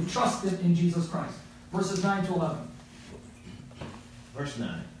because you have trusted in Jesus Christ. Verses 9 to 11. Verse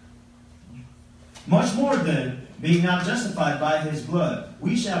 9. Much more then, being now justified by His blood,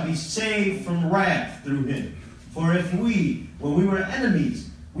 we shall be saved from wrath through Him. For if we, when we were enemies,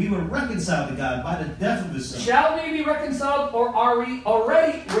 we were reconciled to God by the death of His Son. Shall we be reconciled, or are we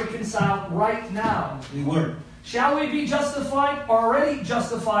already reconciled right now? We were. Shall we be justified, or already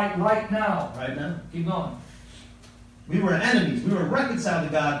justified right now? Right now. Keep going. We were enemies. We were reconciled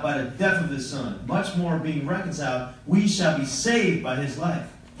to God by the death of His Son. Much more being reconciled, we shall be saved by His life.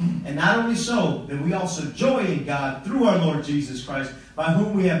 And not only so, but we also joy in God through our Lord Jesus Christ, by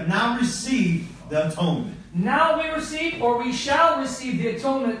whom we have now received the atonement. Now we receive, or we shall receive, the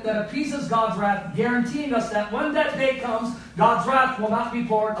atonement that appeases God's wrath, guaranteeing us that when that day comes, God's wrath will not be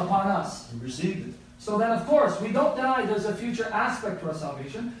poured upon us. We received it. So then, of course, we don't deny there's a future aspect to our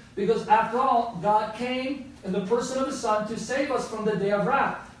salvation, because after all, God came in the person of His Son to save us from the day of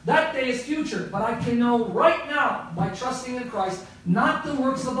wrath. That day is future, but I can know right now, by trusting in Christ, not the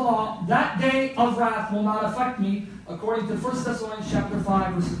works of the law, that day of wrath will not affect me, according to 1 Thessalonians chapter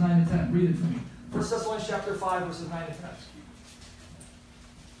 5, verses 9 and 10. Read it for me. 1 Thessalonians chapter 5, verses 9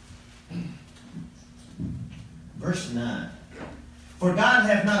 and 10. Verse 9. For God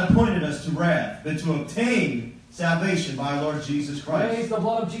hath not appointed us to wrath, but to obtain salvation by our Lord Jesus Christ. Praise the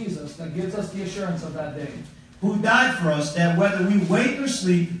blood of Jesus that gives us the assurance of that day. Who died for us, that whether we wake or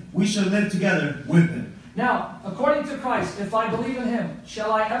sleep, we shall live together with Him. Now, according to Christ, if I believe in Him,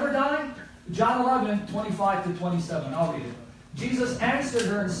 shall I ever die? John 11, 25 to 27. I'll read it. Jesus answered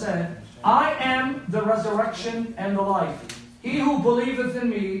her and said, I am the resurrection and the life. He who believeth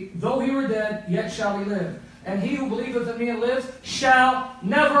in me, though he were dead, yet shall he live. And he who believeth in me and lives shall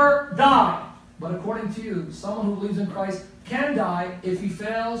never die. But according to you, someone who believes in Christ can die if he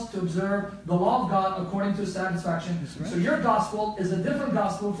fails to observe the law of God according to his satisfaction. So your gospel is a different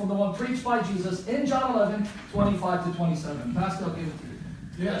gospel from the one preached by Jesus in John 11, 25 to 27. Pastor, I'll give it to you.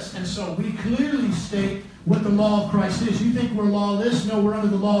 Yes, and so we clearly state what the law of Christ is. You think we're lawless? No, we're under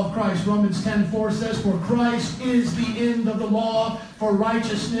the law of Christ. Romans 10:4 says, For Christ is the end of the law for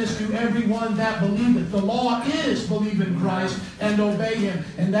righteousness to everyone that believeth. The law is believe in Christ and obey Him.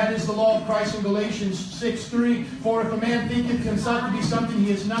 And that is the law of Christ in Galatians 6:3. For if a man thinketh himself to be something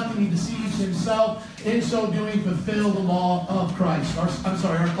he is nothing, he deceives himself. In so doing, fulfill the law of Christ. I'm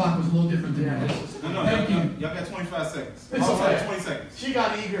sorry, our clock was a little different than that. No, Thank you. Y'all got 25 seconds. It's okay. 20 seconds. She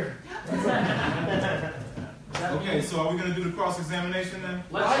got eager. Okay, so are we going to do the cross-examination then?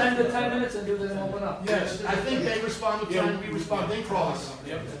 Let's spend the 10 minutes and do the open up. Yes, I think they respond with time, we respond, they cross.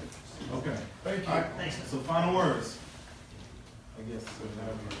 Yep. Okay. Thank All you. right. So final words. I guess.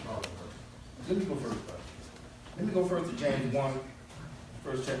 Let me go first. Let me go first to James 1,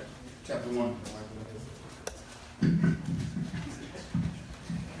 first chapter 1.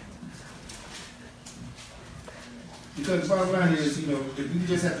 Because the bottom line is, if you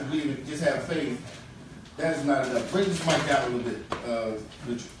just have to believe and just have faith, that is not enough. Bring this mic down a little bit,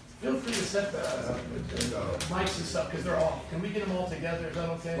 Richard. Feel free to set the mics and stuff because they're off. Can we get them all together? Is that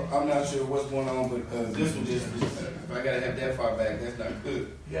okay? Well, I'm not sure what's going on, but this one just, if I gotta have that far back, that's not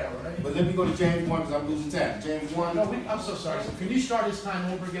good. Yeah, right. But let me go to James 1 because I'm losing time. James 1. No, I'm so sorry. Can you start this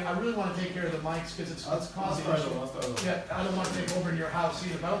time over again? I really want to take care of the mics because it's causing issues. Yeah, I don't want to take over in your house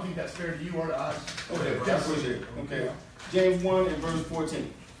either. But I don't think that's fair to you or to us. Okay, I appreciate it. Okay. James 1 and verse 14.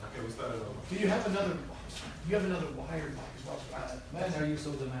 Okay, we started over. Do you have another? You have another wired mic as well. Man, are you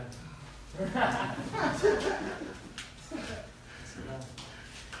so demanding?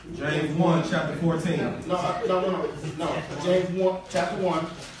 James 1, chapter 14. No. James 1, chapter 1,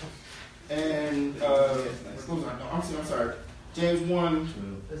 and I'm sorry. James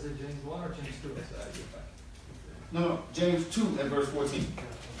 1. Is it James 1 or James 2? No, James 2 and verse 14.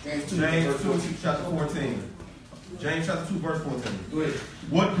 James 2, chapter 14. James chapter 2, verse 14. Go ahead.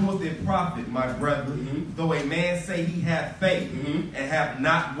 What doeth it profit, my brethren, though a man say he hath faith and have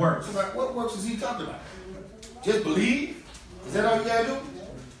not works? So what works is he talking about? Just believe? Is that all you gotta do?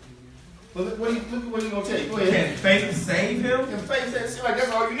 Well, look what he gonna tell you. Go ahead. Can faith save him? Can faith save? Seems like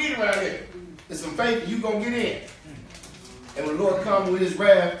that's all you need around here. There's some faith, and you gonna get in. And when the Lord comes with His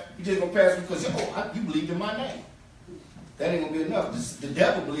wrath, He just gonna pass because you believed in My name. That ain't gonna be enough. The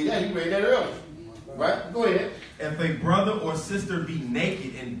devil believed that. He read that earlier. Right? Go ahead. If a brother or sister be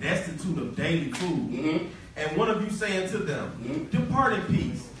naked and destitute of daily food, and one of you say unto them, depart in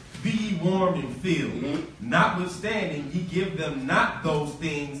peace, be ye warmed and filled, notwithstanding ye give them not those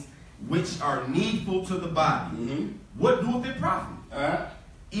things which are needful to the body, what doeth it profit?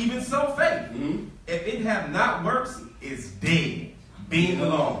 Even so faith, if it have not works, is dead, being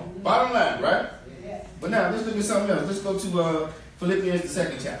alone. Bottom line, right? But now, let's look at something else. Let's go to Philippians, the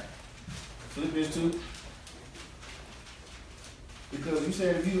 2nd chapter. Philippians 2. Because you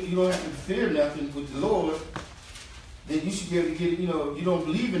said if you don't have to fear nothing with the Lord, then you should be able to get, you don't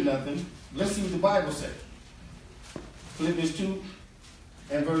believe in nothing. Let's see what the Bible says. Philippians 2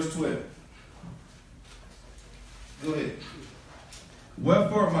 and verse 12. Go ahead.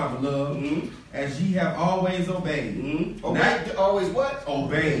 Wherefore, my beloved, as ye have always obeyed. Always what?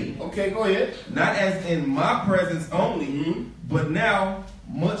 Obeyed. Okay, go ahead. Not as in my presence only, but now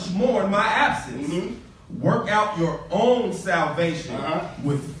much more in my absence. Work out your own salvation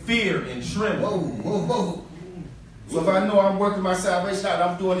with fear and trembling. Whoa. So if I know I'm working my salvation out,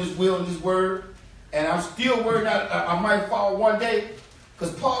 I'm doing His will and His word, and I'm still worried I might fall one day,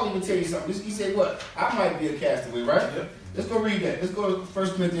 because Paul even tell you something. He said what? I might be a castaway, right? Yep. Let's go read that. Let's go to 1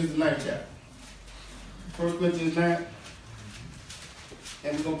 Corinthians, the 9th chapter. 1 Corinthians 9,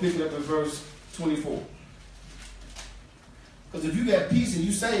 and we're going to pick it up in verse 24. Because if you got peace and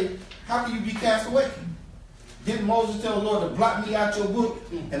you saved, how can you be cast away? Didn't Moses tell the Lord to blot me out your book?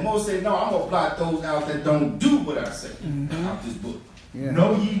 And Moses said, no, I'm going to blot those out that don't do what I say out this book. Yeah.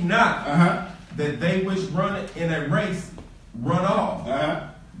 Know ye not that they which run in a race run off,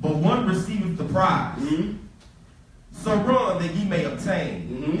 but one receiveth the prize. So run that ye may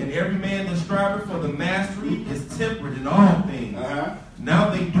obtain. And every man that striveth for the mastery is temperate in all things. Now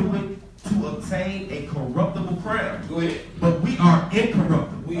they do it to obtain a corruptible crown. Go ahead. But we are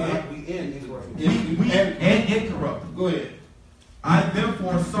incorruptible. We incorruptible. And incorruptible. Go ahead. I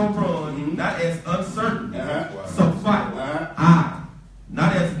therefore so run, not as uncertain, so fight.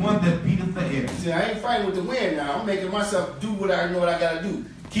 Not as one that beateth the air. See, I ain't fighting with the wind now. I'm making myself do what I know what I gotta do.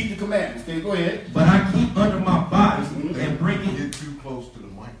 Keep the commandments. Okay, go ahead. But I keep under my body and bring it. Get too close to the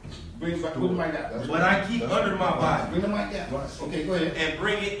mic. Bring the mic down. But I keep under my body. Bring the mic down. Okay, go ahead. And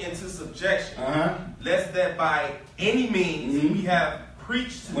bring it into subjection. Lest that by any means we have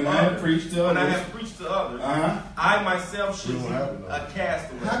preached to others. I have preached to others, I myself should be a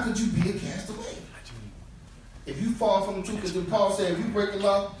castaway. How could you be a castaway? If you fall from the truth, because Paul said, if you break the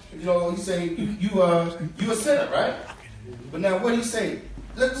law, he say you a sinner, right? But now what he say?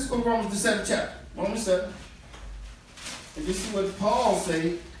 Let's go to Romans the 7th chapter. Romans 7. And just see what Paul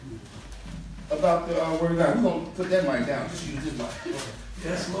say about the word of God. We're going to put that mic down. Just use this mic.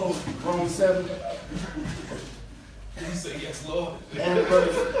 Yes, Lord. Romans 7. And he said, yes, Lord. And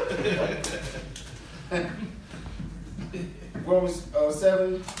verse. Romans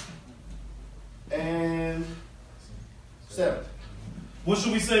 7 and 7. What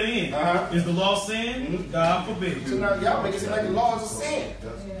should we say then? Is the law sin? God forbid. So now y'all make it seem like the law is a sin.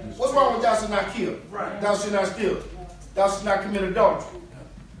 What's wrong with thou shalt not kill? Thou shalt not steal. Thou shalt not commit adultery.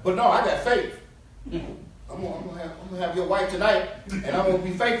 But no, I got faith. I'm gonna have your wife tonight, and I'm gonna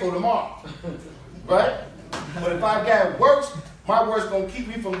be faithful tomorrow. Right? But if I got works, my works gonna keep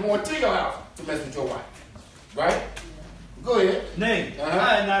me from going to your house to mess with your wife. Right? Go ahead. Nay, I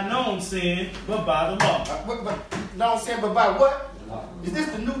had not known sin but by the law. Known sin but by what? Is this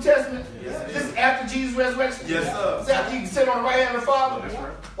the New Testament? Yes, is this after Jesus' resurrection? Yes, sir. Is that after he sit on the right hand of the Father? That's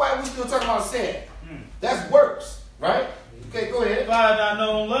right. Why are we still talking about sin? That's works, right? Okay, go ahead. For I had not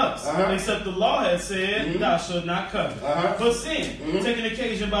known lust, except the law had said, thou shalt not covet. But sin, taking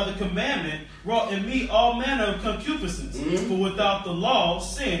occasion by the commandment, wrought in me all manner of concupiscence. For without the law,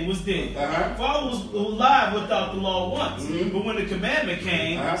 sin was dead. For I was alive without the law once. But when the commandment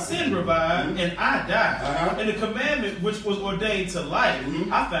came, sin revived, and I died. And the commandment which was ordained to life,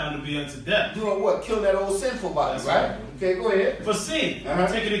 I found to be unto death. Doing what? Killing that old sinful body, right? Okay, go ahead. For sin,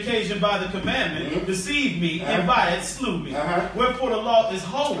 taking occasion by the commandment, deceived me, and by it slew me. Wherefore the law is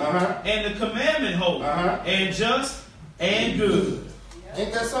holy, and the commandment holy, and just, and good.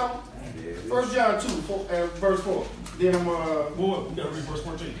 Ain't that something? 1 John 2, verse 4. Then I'm we gotta read verse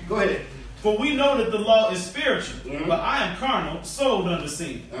 14. Go ahead. For we know that the law is spiritual, but I am carnal, sold under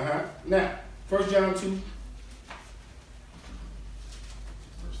sin. Now, 1 John 2,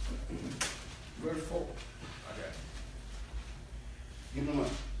 verse 4. Give them up.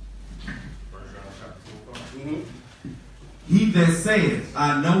 He that saith,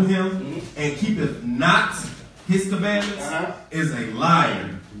 I know him, and keepeth not his commandments, is a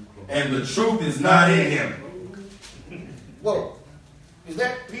liar, and the truth is not in him. Whoa. Is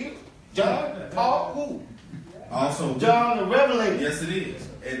that Peter? John? Paul? Who? Also, John the Revelator. Yes, it is.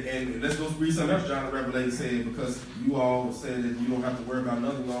 And let's go read something else John the Revelator said, because you all said that you don't have to worry about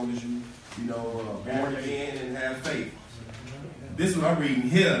nothing as long as you born again and have faith. This one I'm reading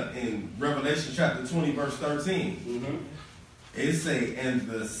here in Revelation chapter 20, verse 13. It say, and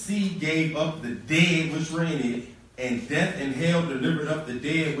the sea gave up the dead which were in it, and death and hell delivered up the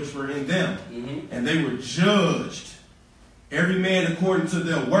dead which were in them. And they were judged, every man according to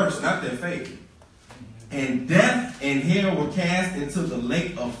their works, not their faith. And death and hell were cast into the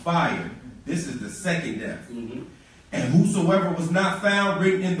lake of fire. This is the second death. And whosoever was not found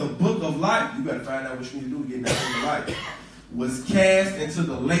written in the book of life, you got to find out what you need to do to get in that book of life, was cast into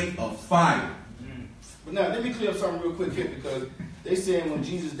the lake of fire. But now, let me clear up something real quick here, because they saying when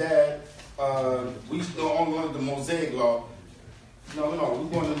Jesus died, we still only under the Mosaic law. No,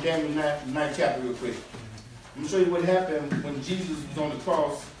 we're going to Daniel 9th chapter real quick. I'm going to show you what happened when Jesus was on the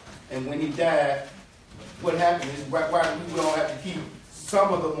cross, and when he died, what happened is why we don't have to keep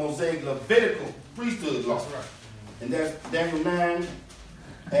some of the Mosaic Levitical priesthood law. That's right. And that's Daniel 9,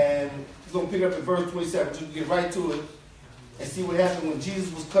 and we're going to pick up at verse 27, just to get right to it, and see what happened when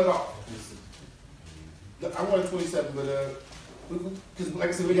Jesus was cut off. I wanted 27, but because like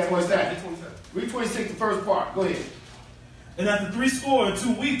I said, we got more time. Read 26, the first part. Go ahead. And after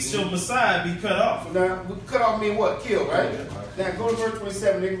 62 weeks shall Messiah be cut off. So now, cut off mean what? Kill, right? Now go to verse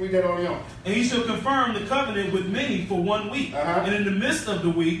 27. They can read that on their own. And he shall confirm the covenant with many for 1 week. And in the midst of the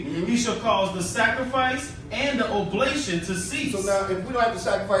week, he shall cause the sacrifice and the oblation to cease. So now, if we don't have to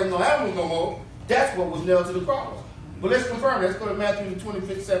sacrifice no animals no more, that's what was nailed to the cross. But let's confirm. Let's go to Matthew the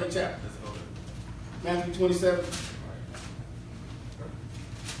 27th chapter. Matthew 27.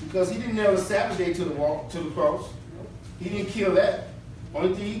 Because he didn't nail the Sabbath day to the cross. He didn't kill that.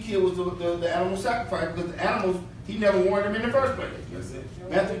 Only thing he killed was the animal sacrifice, because the animals, he never warned them in the first place.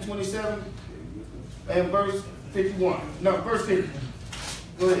 Matthew 27 and verse 51. No, verse 50.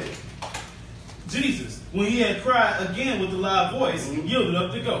 Go ahead. Jesus, when he had cried again with a loud voice, yielded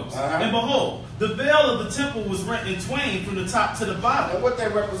up the ghost. And behold, the veil of the temple was rent in twain from the top to the bottom. And what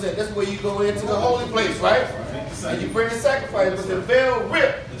that represents, that's where you go into the holy place, right? And you bring the sacrifice, but the veil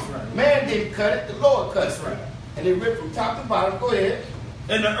ripped. Man didn't cut it, the Lord cut it. And they ripped from top to bottom. Go ahead.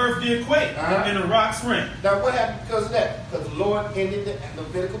 And the earth did quake, and the rocks rent. Now what happened because of that? Because the Lord ended the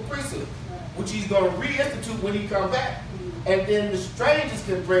Levitical priesthood, which he's going to reinstitute when he comes back. And then the strangers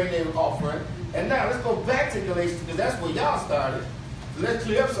can bring their offering. And now let's go back to Galatians, because that's where y'all started. So let's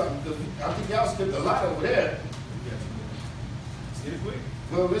clear up something, because I think y'all skipped a lot over there. Let's get it quick.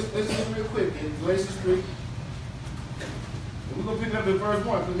 Well, let's get it real quick. In Galatians 3, and we're going to pick up in verse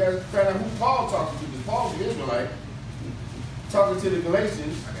 1, because we got to find out who Paul talking to, because Paul's the Israelite, talking to the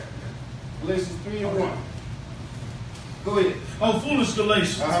Galatians. Galatians 3 and 1. Go ahead. O foolish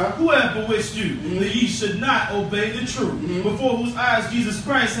Galatians, who hath bewitched you, that ye should not obey the truth, before whose eyes Jesus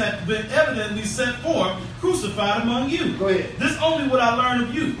Christ hath been evidently set forth, crucified among you. Go ahead. This only would I learn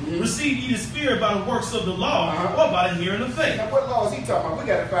of you. Receive ye the Spirit by the works of the law, or by the hearing of faith. Now what law is he talking about? We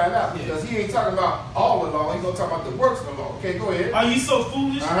got to find out, because he ain't talking about all the law. He's going to talk about the works of the law. Okay, go ahead. Are ye so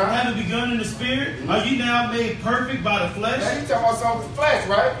foolish, having begun in the Spirit? Are ye now made perfect by the flesh? Now you talking about something with the flesh,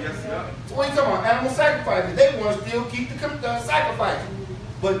 right? Yes, sir. So what are you talking about? Animal sacrifices. They want to still keep the sacrifice.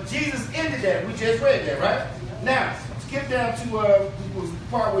 But Jesus ended that. We just read that, right? Now, skip down to the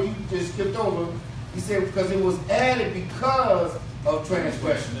part where you just skipped over. He said because it was added because of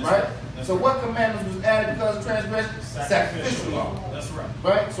transgression, right? So what commandments was added because of transgression? Sacrificial law. That's right.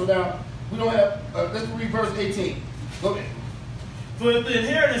 Right? So now, we don't have, let's read verse 18. Go ahead. For if the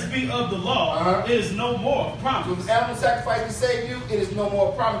inheritance be of the law, it is no more promise. So if animal sacrifice to save you, it is no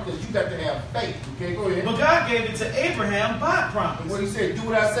more promise because you got to have faith. Okay, go ahead. But God gave it to Abraham by promise. What he said, do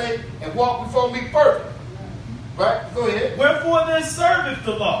what I say and walk before me perfect. Right? Go ahead. Wherefore then serveth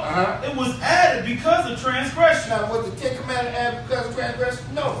the law. It was added because of transgression. Now, was the Ten Commandments added because of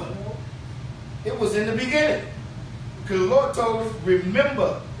transgression? No. It was in the beginning. Because the Lord told us,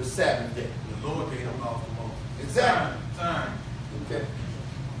 remember the Sabbath day. The Lord gave them laws to Moses. Exactly. Time. Okay.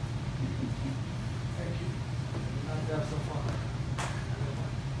 Thank you. That was so far.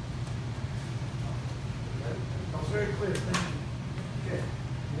 That was very clear. Thank you. Okay.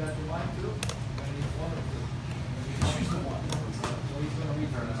 You got the mic too? I need one or two. Choose the one. So he's going to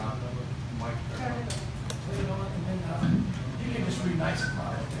read turn it on. Mic turn it on. You can just read nice and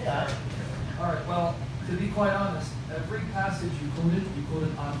loud. Yeah. All right. Well, to be quite honest, every passage you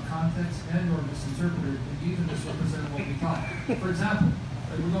quoted out of context and or misinterpreted, and even misrepresented what we taught. For example,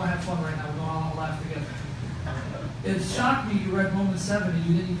 we're going to have fun right now. We're going to all laugh together. It shocked me you read Romans 7 and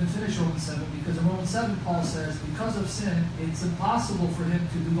you didn't even finish Romans 7 because in Romans 7 Paul says, because of sin, it's impossible for him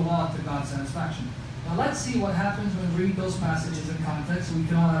to do the law to God's satisfaction. Now let's see what happens when we read those passages in context so we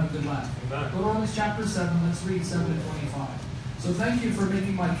can all have a good laugh. Go to Romans chapter 7, let's read 7 to 25. So thank you for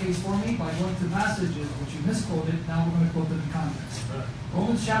making my case for me by going to passages which you misquoted. Now we're going to quote them in context.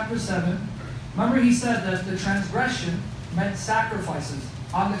 Romans chapter 7. Remember he said that the transgression meant sacrifices.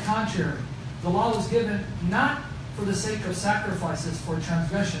 On the contrary, the law was given not for the sake of sacrifices for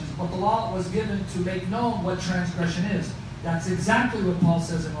transgressions, but the law was given to make known what transgression is. That's exactly what Paul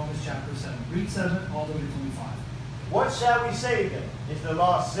says in Romans chapter 7. Read 7 all the way to 25. What shall we say then? Is the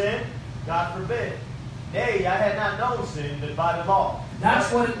law sin? God forbid. Nay, I had not known sin but by the law.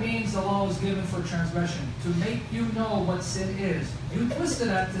 That's what it means the law was given for transgression, to make you know what sin is. You twisted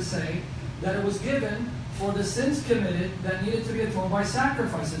that to say that it was given for the sins committed that needed to be atoned by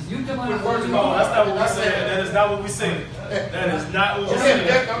sacrifices. You come out that's not what we said. That is not what we said. That is not what we said.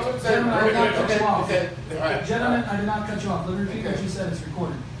 Gentlemen, I did not cut you off. Let me repeat what you said. It's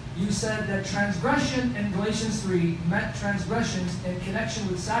recorded. You said that transgression in Galatians 3 meant transgressions in connection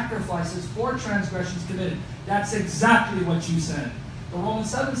with sacrifices for transgressions committed. That's exactly what you said. But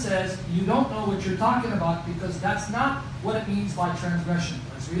Romans 7 says you don't know what you're talking about because that's not what it means by transgression.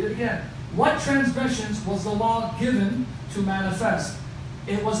 Let's read it again. What transgressions was the law given to manifest?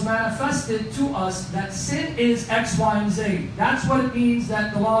 It was manifested to us that sin is X, Y, and Z. That's what it means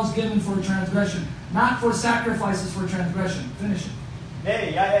that the law is given for transgression, not for sacrifices for transgression. Finish it.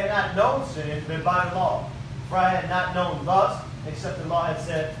 Nay, I had not known sin but by the law. For I had not known lust, except the law had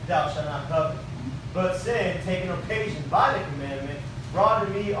said, thou shalt not covet. But sin, taking occasion by the commandment, brought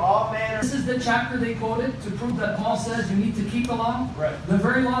to me all manner. This is the chapter they quoted to prove that Paul says you need to keep the law. Right. The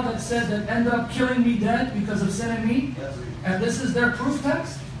very law that said that ended up killing me dead because of sin in me. Yes. And this is their proof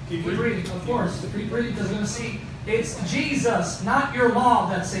text? Keep reading, of course. Keep reading because you're going to see it's Jesus, not your law,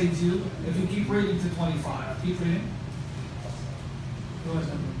 that saves you if you keep reading to 25. Keep reading. Go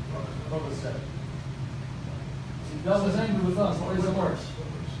ahead. Romans 7. God was angry with us. What is the worst?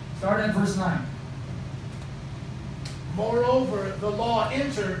 Start at verse 9. Moreover, the law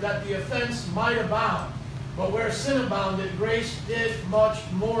entered that the offense might abound. But where sin abounded, grace did much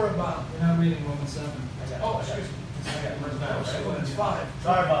more abound. You're not reading Romans 7. Oh, excuse me. Verse 9. Romans 5.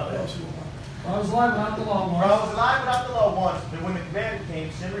 Sorry about that. I was alive without the law For I once. was alive without the law once, but when the commandment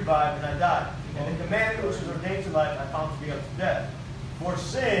came, sin revived, and I died. And the commandment which was ordained to life I found to be unto death. For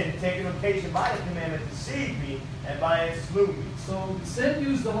sin, taking occasion by the commandment, deceived me, and by it slew me. So sin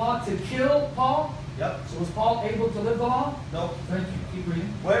used the law to kill Paul? Yep. So was Paul able to live the law? Nope. Thank you. Keep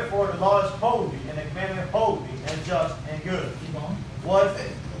reading. Wherefore the law is holy, and the commandment holy, and just, and good. Keep going. Was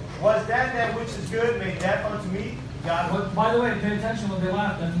that which is good made death unto me? God. But, by the way, pay attention when they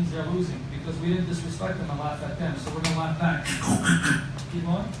laugh. That means they're losing because we didn't disrespect them and laugh at them. So we're going to laugh back. Keep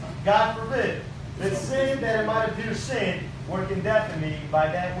going. God forbid. That sin that it might appear sin, working death in me by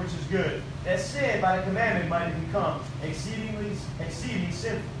that which is good. That sin by the commandment might have become exceeding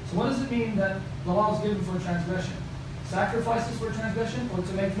sinful. So what does it mean that the law is given for transgression? Sacrifices for transgression, or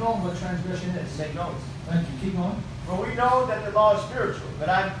to make known what transgression is? Make known. Thank you. Keep going. For we know that the law is spiritual, but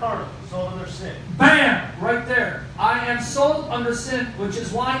I am carnal, sold under sin. Bam! Right there. I am sold under sin, which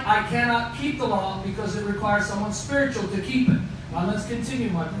is why I cannot keep the law, because it requires someone spiritual to keep it. Now let's continue,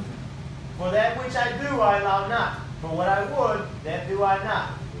 my brother. For that which I do, I allow not. For what I would, that do I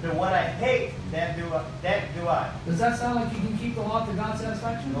not. but what I hate, that do I. Does that sound like you can keep the law to God's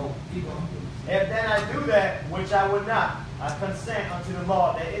satisfaction? No. Keep going. If then I do that which I would not, I consent unto the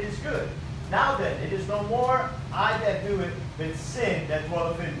law that it is good. Now then, it is no more I that do it, but sin that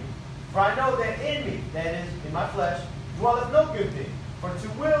dwelleth in me. For I know that in me, that is, in my flesh, dwelleth no good thing. For to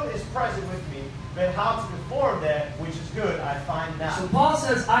will is present with me, but how to perform that which is good I find not. So Paul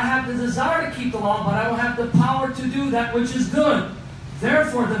says, I have the desire to keep the law, but I don't have the power to do that which is good.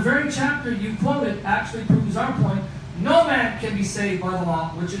 Therefore, the very chapter you quoted actually proves our point. No man can be saved by the law,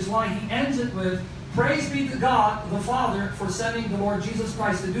 which is why he ends it with, praise be to God, the Father, for sending the Lord Jesus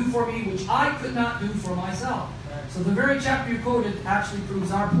Christ to do for me, which I could not do for myself. So the very chapter you quoted actually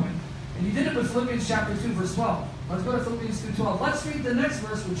proves our point. And you did it with Philippians chapter 2, verse 12. Let's go to Philippians 2:12. Let's read the next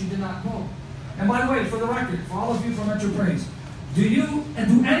verse, which you did not quote. And by the way, for the record, for all of you from Metro Praise, do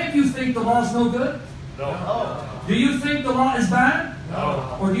any of you think the law is no good? No. Do you think the law is bad?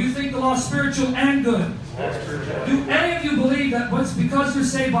 No. Or do you think the law is spiritual and good? Do any of you believe that because you're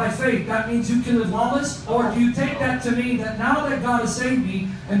saved by faith, that means you can live lawless? Or do you take that to mean that now that God has saved me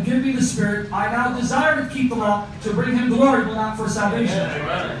and given me the Spirit, I now desire to keep the law to bring Him glory, but not for salvation?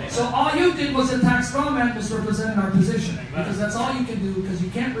 So all you did was attack straw man, misrepresenting our position. Because that's all you can do, because you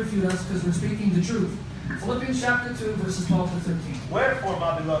can't refute us, because we're speaking the truth. Philippians chapter 2, verses 12 to 13. Wherefore,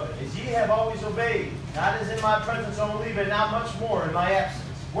 my beloved, as ye have always obeyed, not as in my presence only, but now much more in my absence,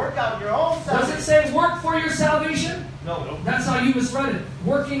 work out your own salvation. Does it say work for your salvation? No. That's how you misread it.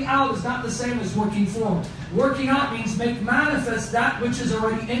 Working out is not the same as working for. Working out means make manifest that which is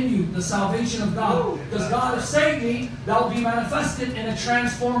already in you, the salvation of God. Because God has saved me, that will be manifested in a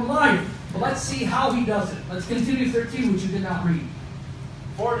transformed life. But let's see how He does it. Let's continue 13, which you did not read.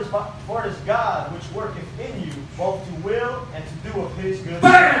 For it is God which worketh in you, both to will and to do of His good.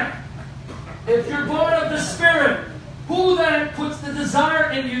 BAM! If you're born of the Spirit, who then puts the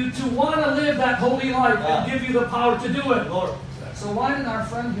desire in you to want to live that holy life and give you the power to do it? Lord. So why did our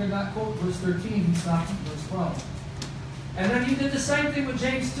friend here not quote verse 13? He stopped at verse 12. And then he did the same thing with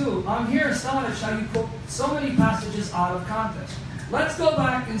James 2. I'm here astonished how you quote so many passages out of context. Let's go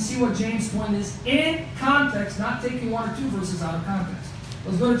back and see what James' point is in context, not taking one or two verses out of context.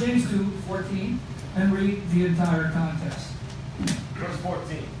 Let's go to James 2:14 and read the entire context. Verse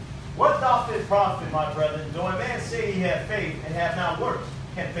 14. What doth it profit, my brethren, though a man say he have faith and have not works?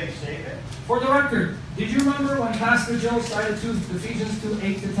 Can faith save him? For the record, did you remember when Pastor Joe cited Ephesians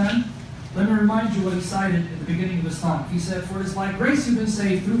 2:8-10? Let me remind you what he cited at the beginning of his talk. He said, for it is by grace you've been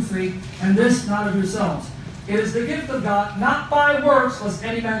saved through faith, and this not of yourselves. It is the gift of God, not by works, lest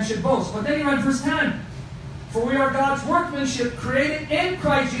any man should boast. But then he read verse 10. For we are God's workmanship, created in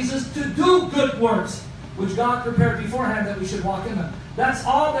Christ Jesus to do good works, which God prepared beforehand that we should walk in them. That's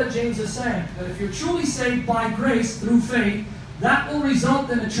all that James is saying. That if you're truly saved by grace through faith, that will result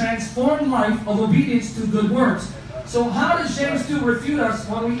in a transformed life of obedience to good works. So how does James 2 refute us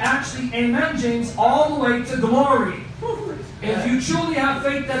when we actually amen James all the way to glory? If you truly have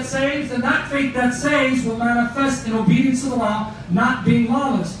faith that saves, then that faith that saves will manifest in obedience to the law, not being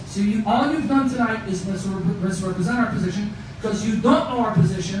lawless. So all you've done tonight is misrepresent our position, because you don't know our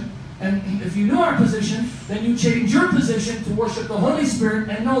position. And if you knew our position, then you change your position to worship the Holy Spirit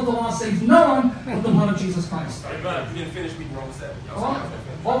and know the law saves no one but the blood of Jesus Christ. You didn't finish reading Romans 7.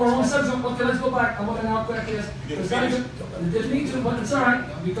 We're Romans 7. Okay, let's go back. I'm going to now quickly. It didn't need to, but it's all right,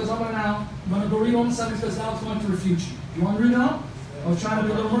 because I'm going to go read Romans 7, because now it's going to refute you. You want to read now? I was trying to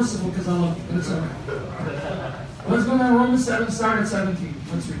be a little merciful because I love you, but it's all right. Let's go now to Romans 7, start at 17.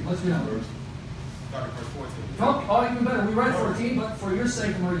 Let's read now. Start at verse 14. Oh, even better. We read 14, but for your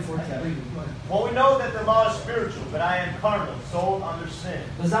sake, I'm already 14. Read it. Go ahead. Well, we know that the law is spiritual, but I am carnal, sold under sin.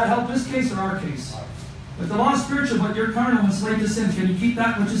 Does that help this case or our case? If the law is spiritual, but you're carnal and slave to sin, can you keep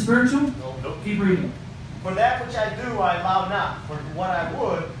that which is spiritual? No. Keep reading. For that which I do, I allow not. For what I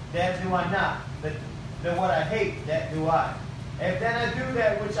would, that do I not. But what I hate, that do I. If then I do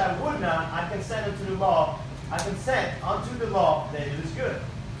that which I would not, I consent unto the law. I consent unto the law that it is good.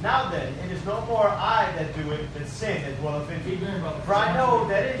 Now then, it is no more I that do it, but sin that dwelleth in me. For I know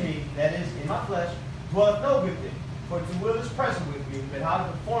that in me, that is, in my flesh, dwelleth no good thing. For to will is present with me, but how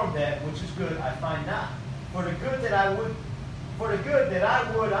to perform that which is good I find not. For the good that I would,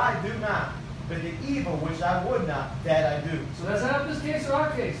 I do not. But the evil which I would not, that I do. So does that help this case or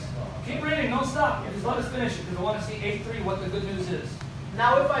our case? Keep reading, don't stop. Just let us finish it, because I want to see 8:3 what the good news is.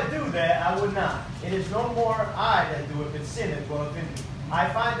 Now if I do that, I would not. It is no more I that do it, but sin that dwelleth in me. I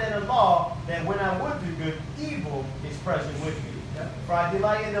find that in law, that when I would do good, evil is present with me. For I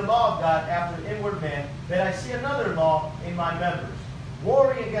delight in the law of God after the inward man, that I see another law in my members,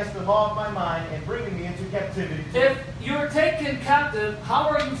 warring against the law of my mind and bringing me into captivity. If you're taken captive, how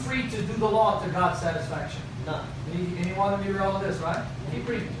are you free to do the law to God's satisfaction? None. Anyone of you read all of this, right? Keep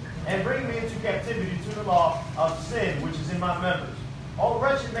reading. And bring me into captivity to the law of sin which is in my members. O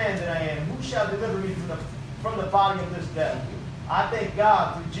wretched man that I am, who shall deliver me from the body of this death? I thank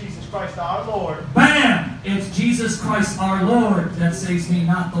God through Jesus Christ our Lord. Bam! It's Jesus Christ our Lord that saves me,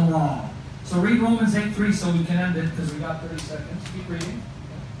 not the law. So read Romans 8:3 so we can end it because we got 30 seconds. Keep reading.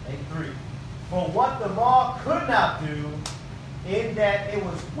 8:3. For what the law could not do, in that it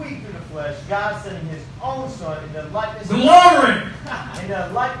was weak through the flesh, God sending his own Son in the likeness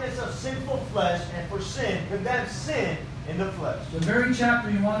of sinful flesh, and for sin, condemned sin in the flesh. The very chapter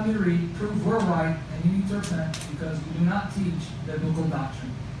you wanted me to read proves we're right, and you need to repent because we do not teach biblical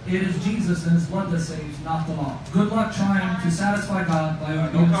doctrine. It is Jesus and his blood that saves, not the law. Good luck trying to satisfy God by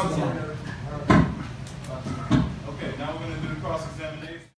obedience to the law. Okay, now we're going to do the cross-examination.